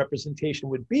representation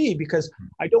would be, because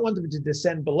I don't want them to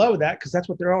descend below that, because that's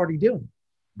what they're already doing.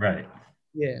 Right.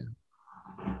 Yeah.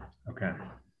 Okay.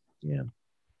 Yeah.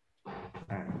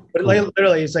 Right. But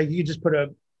literally, it's like you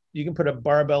can put a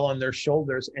barbell on their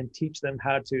shoulders and teach them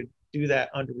how to do that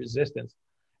under resistance,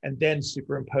 and then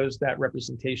superimpose that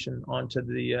representation onto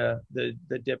the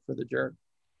dip for the jerk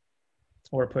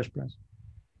or push press.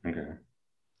 Okay.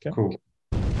 Okay. Cool.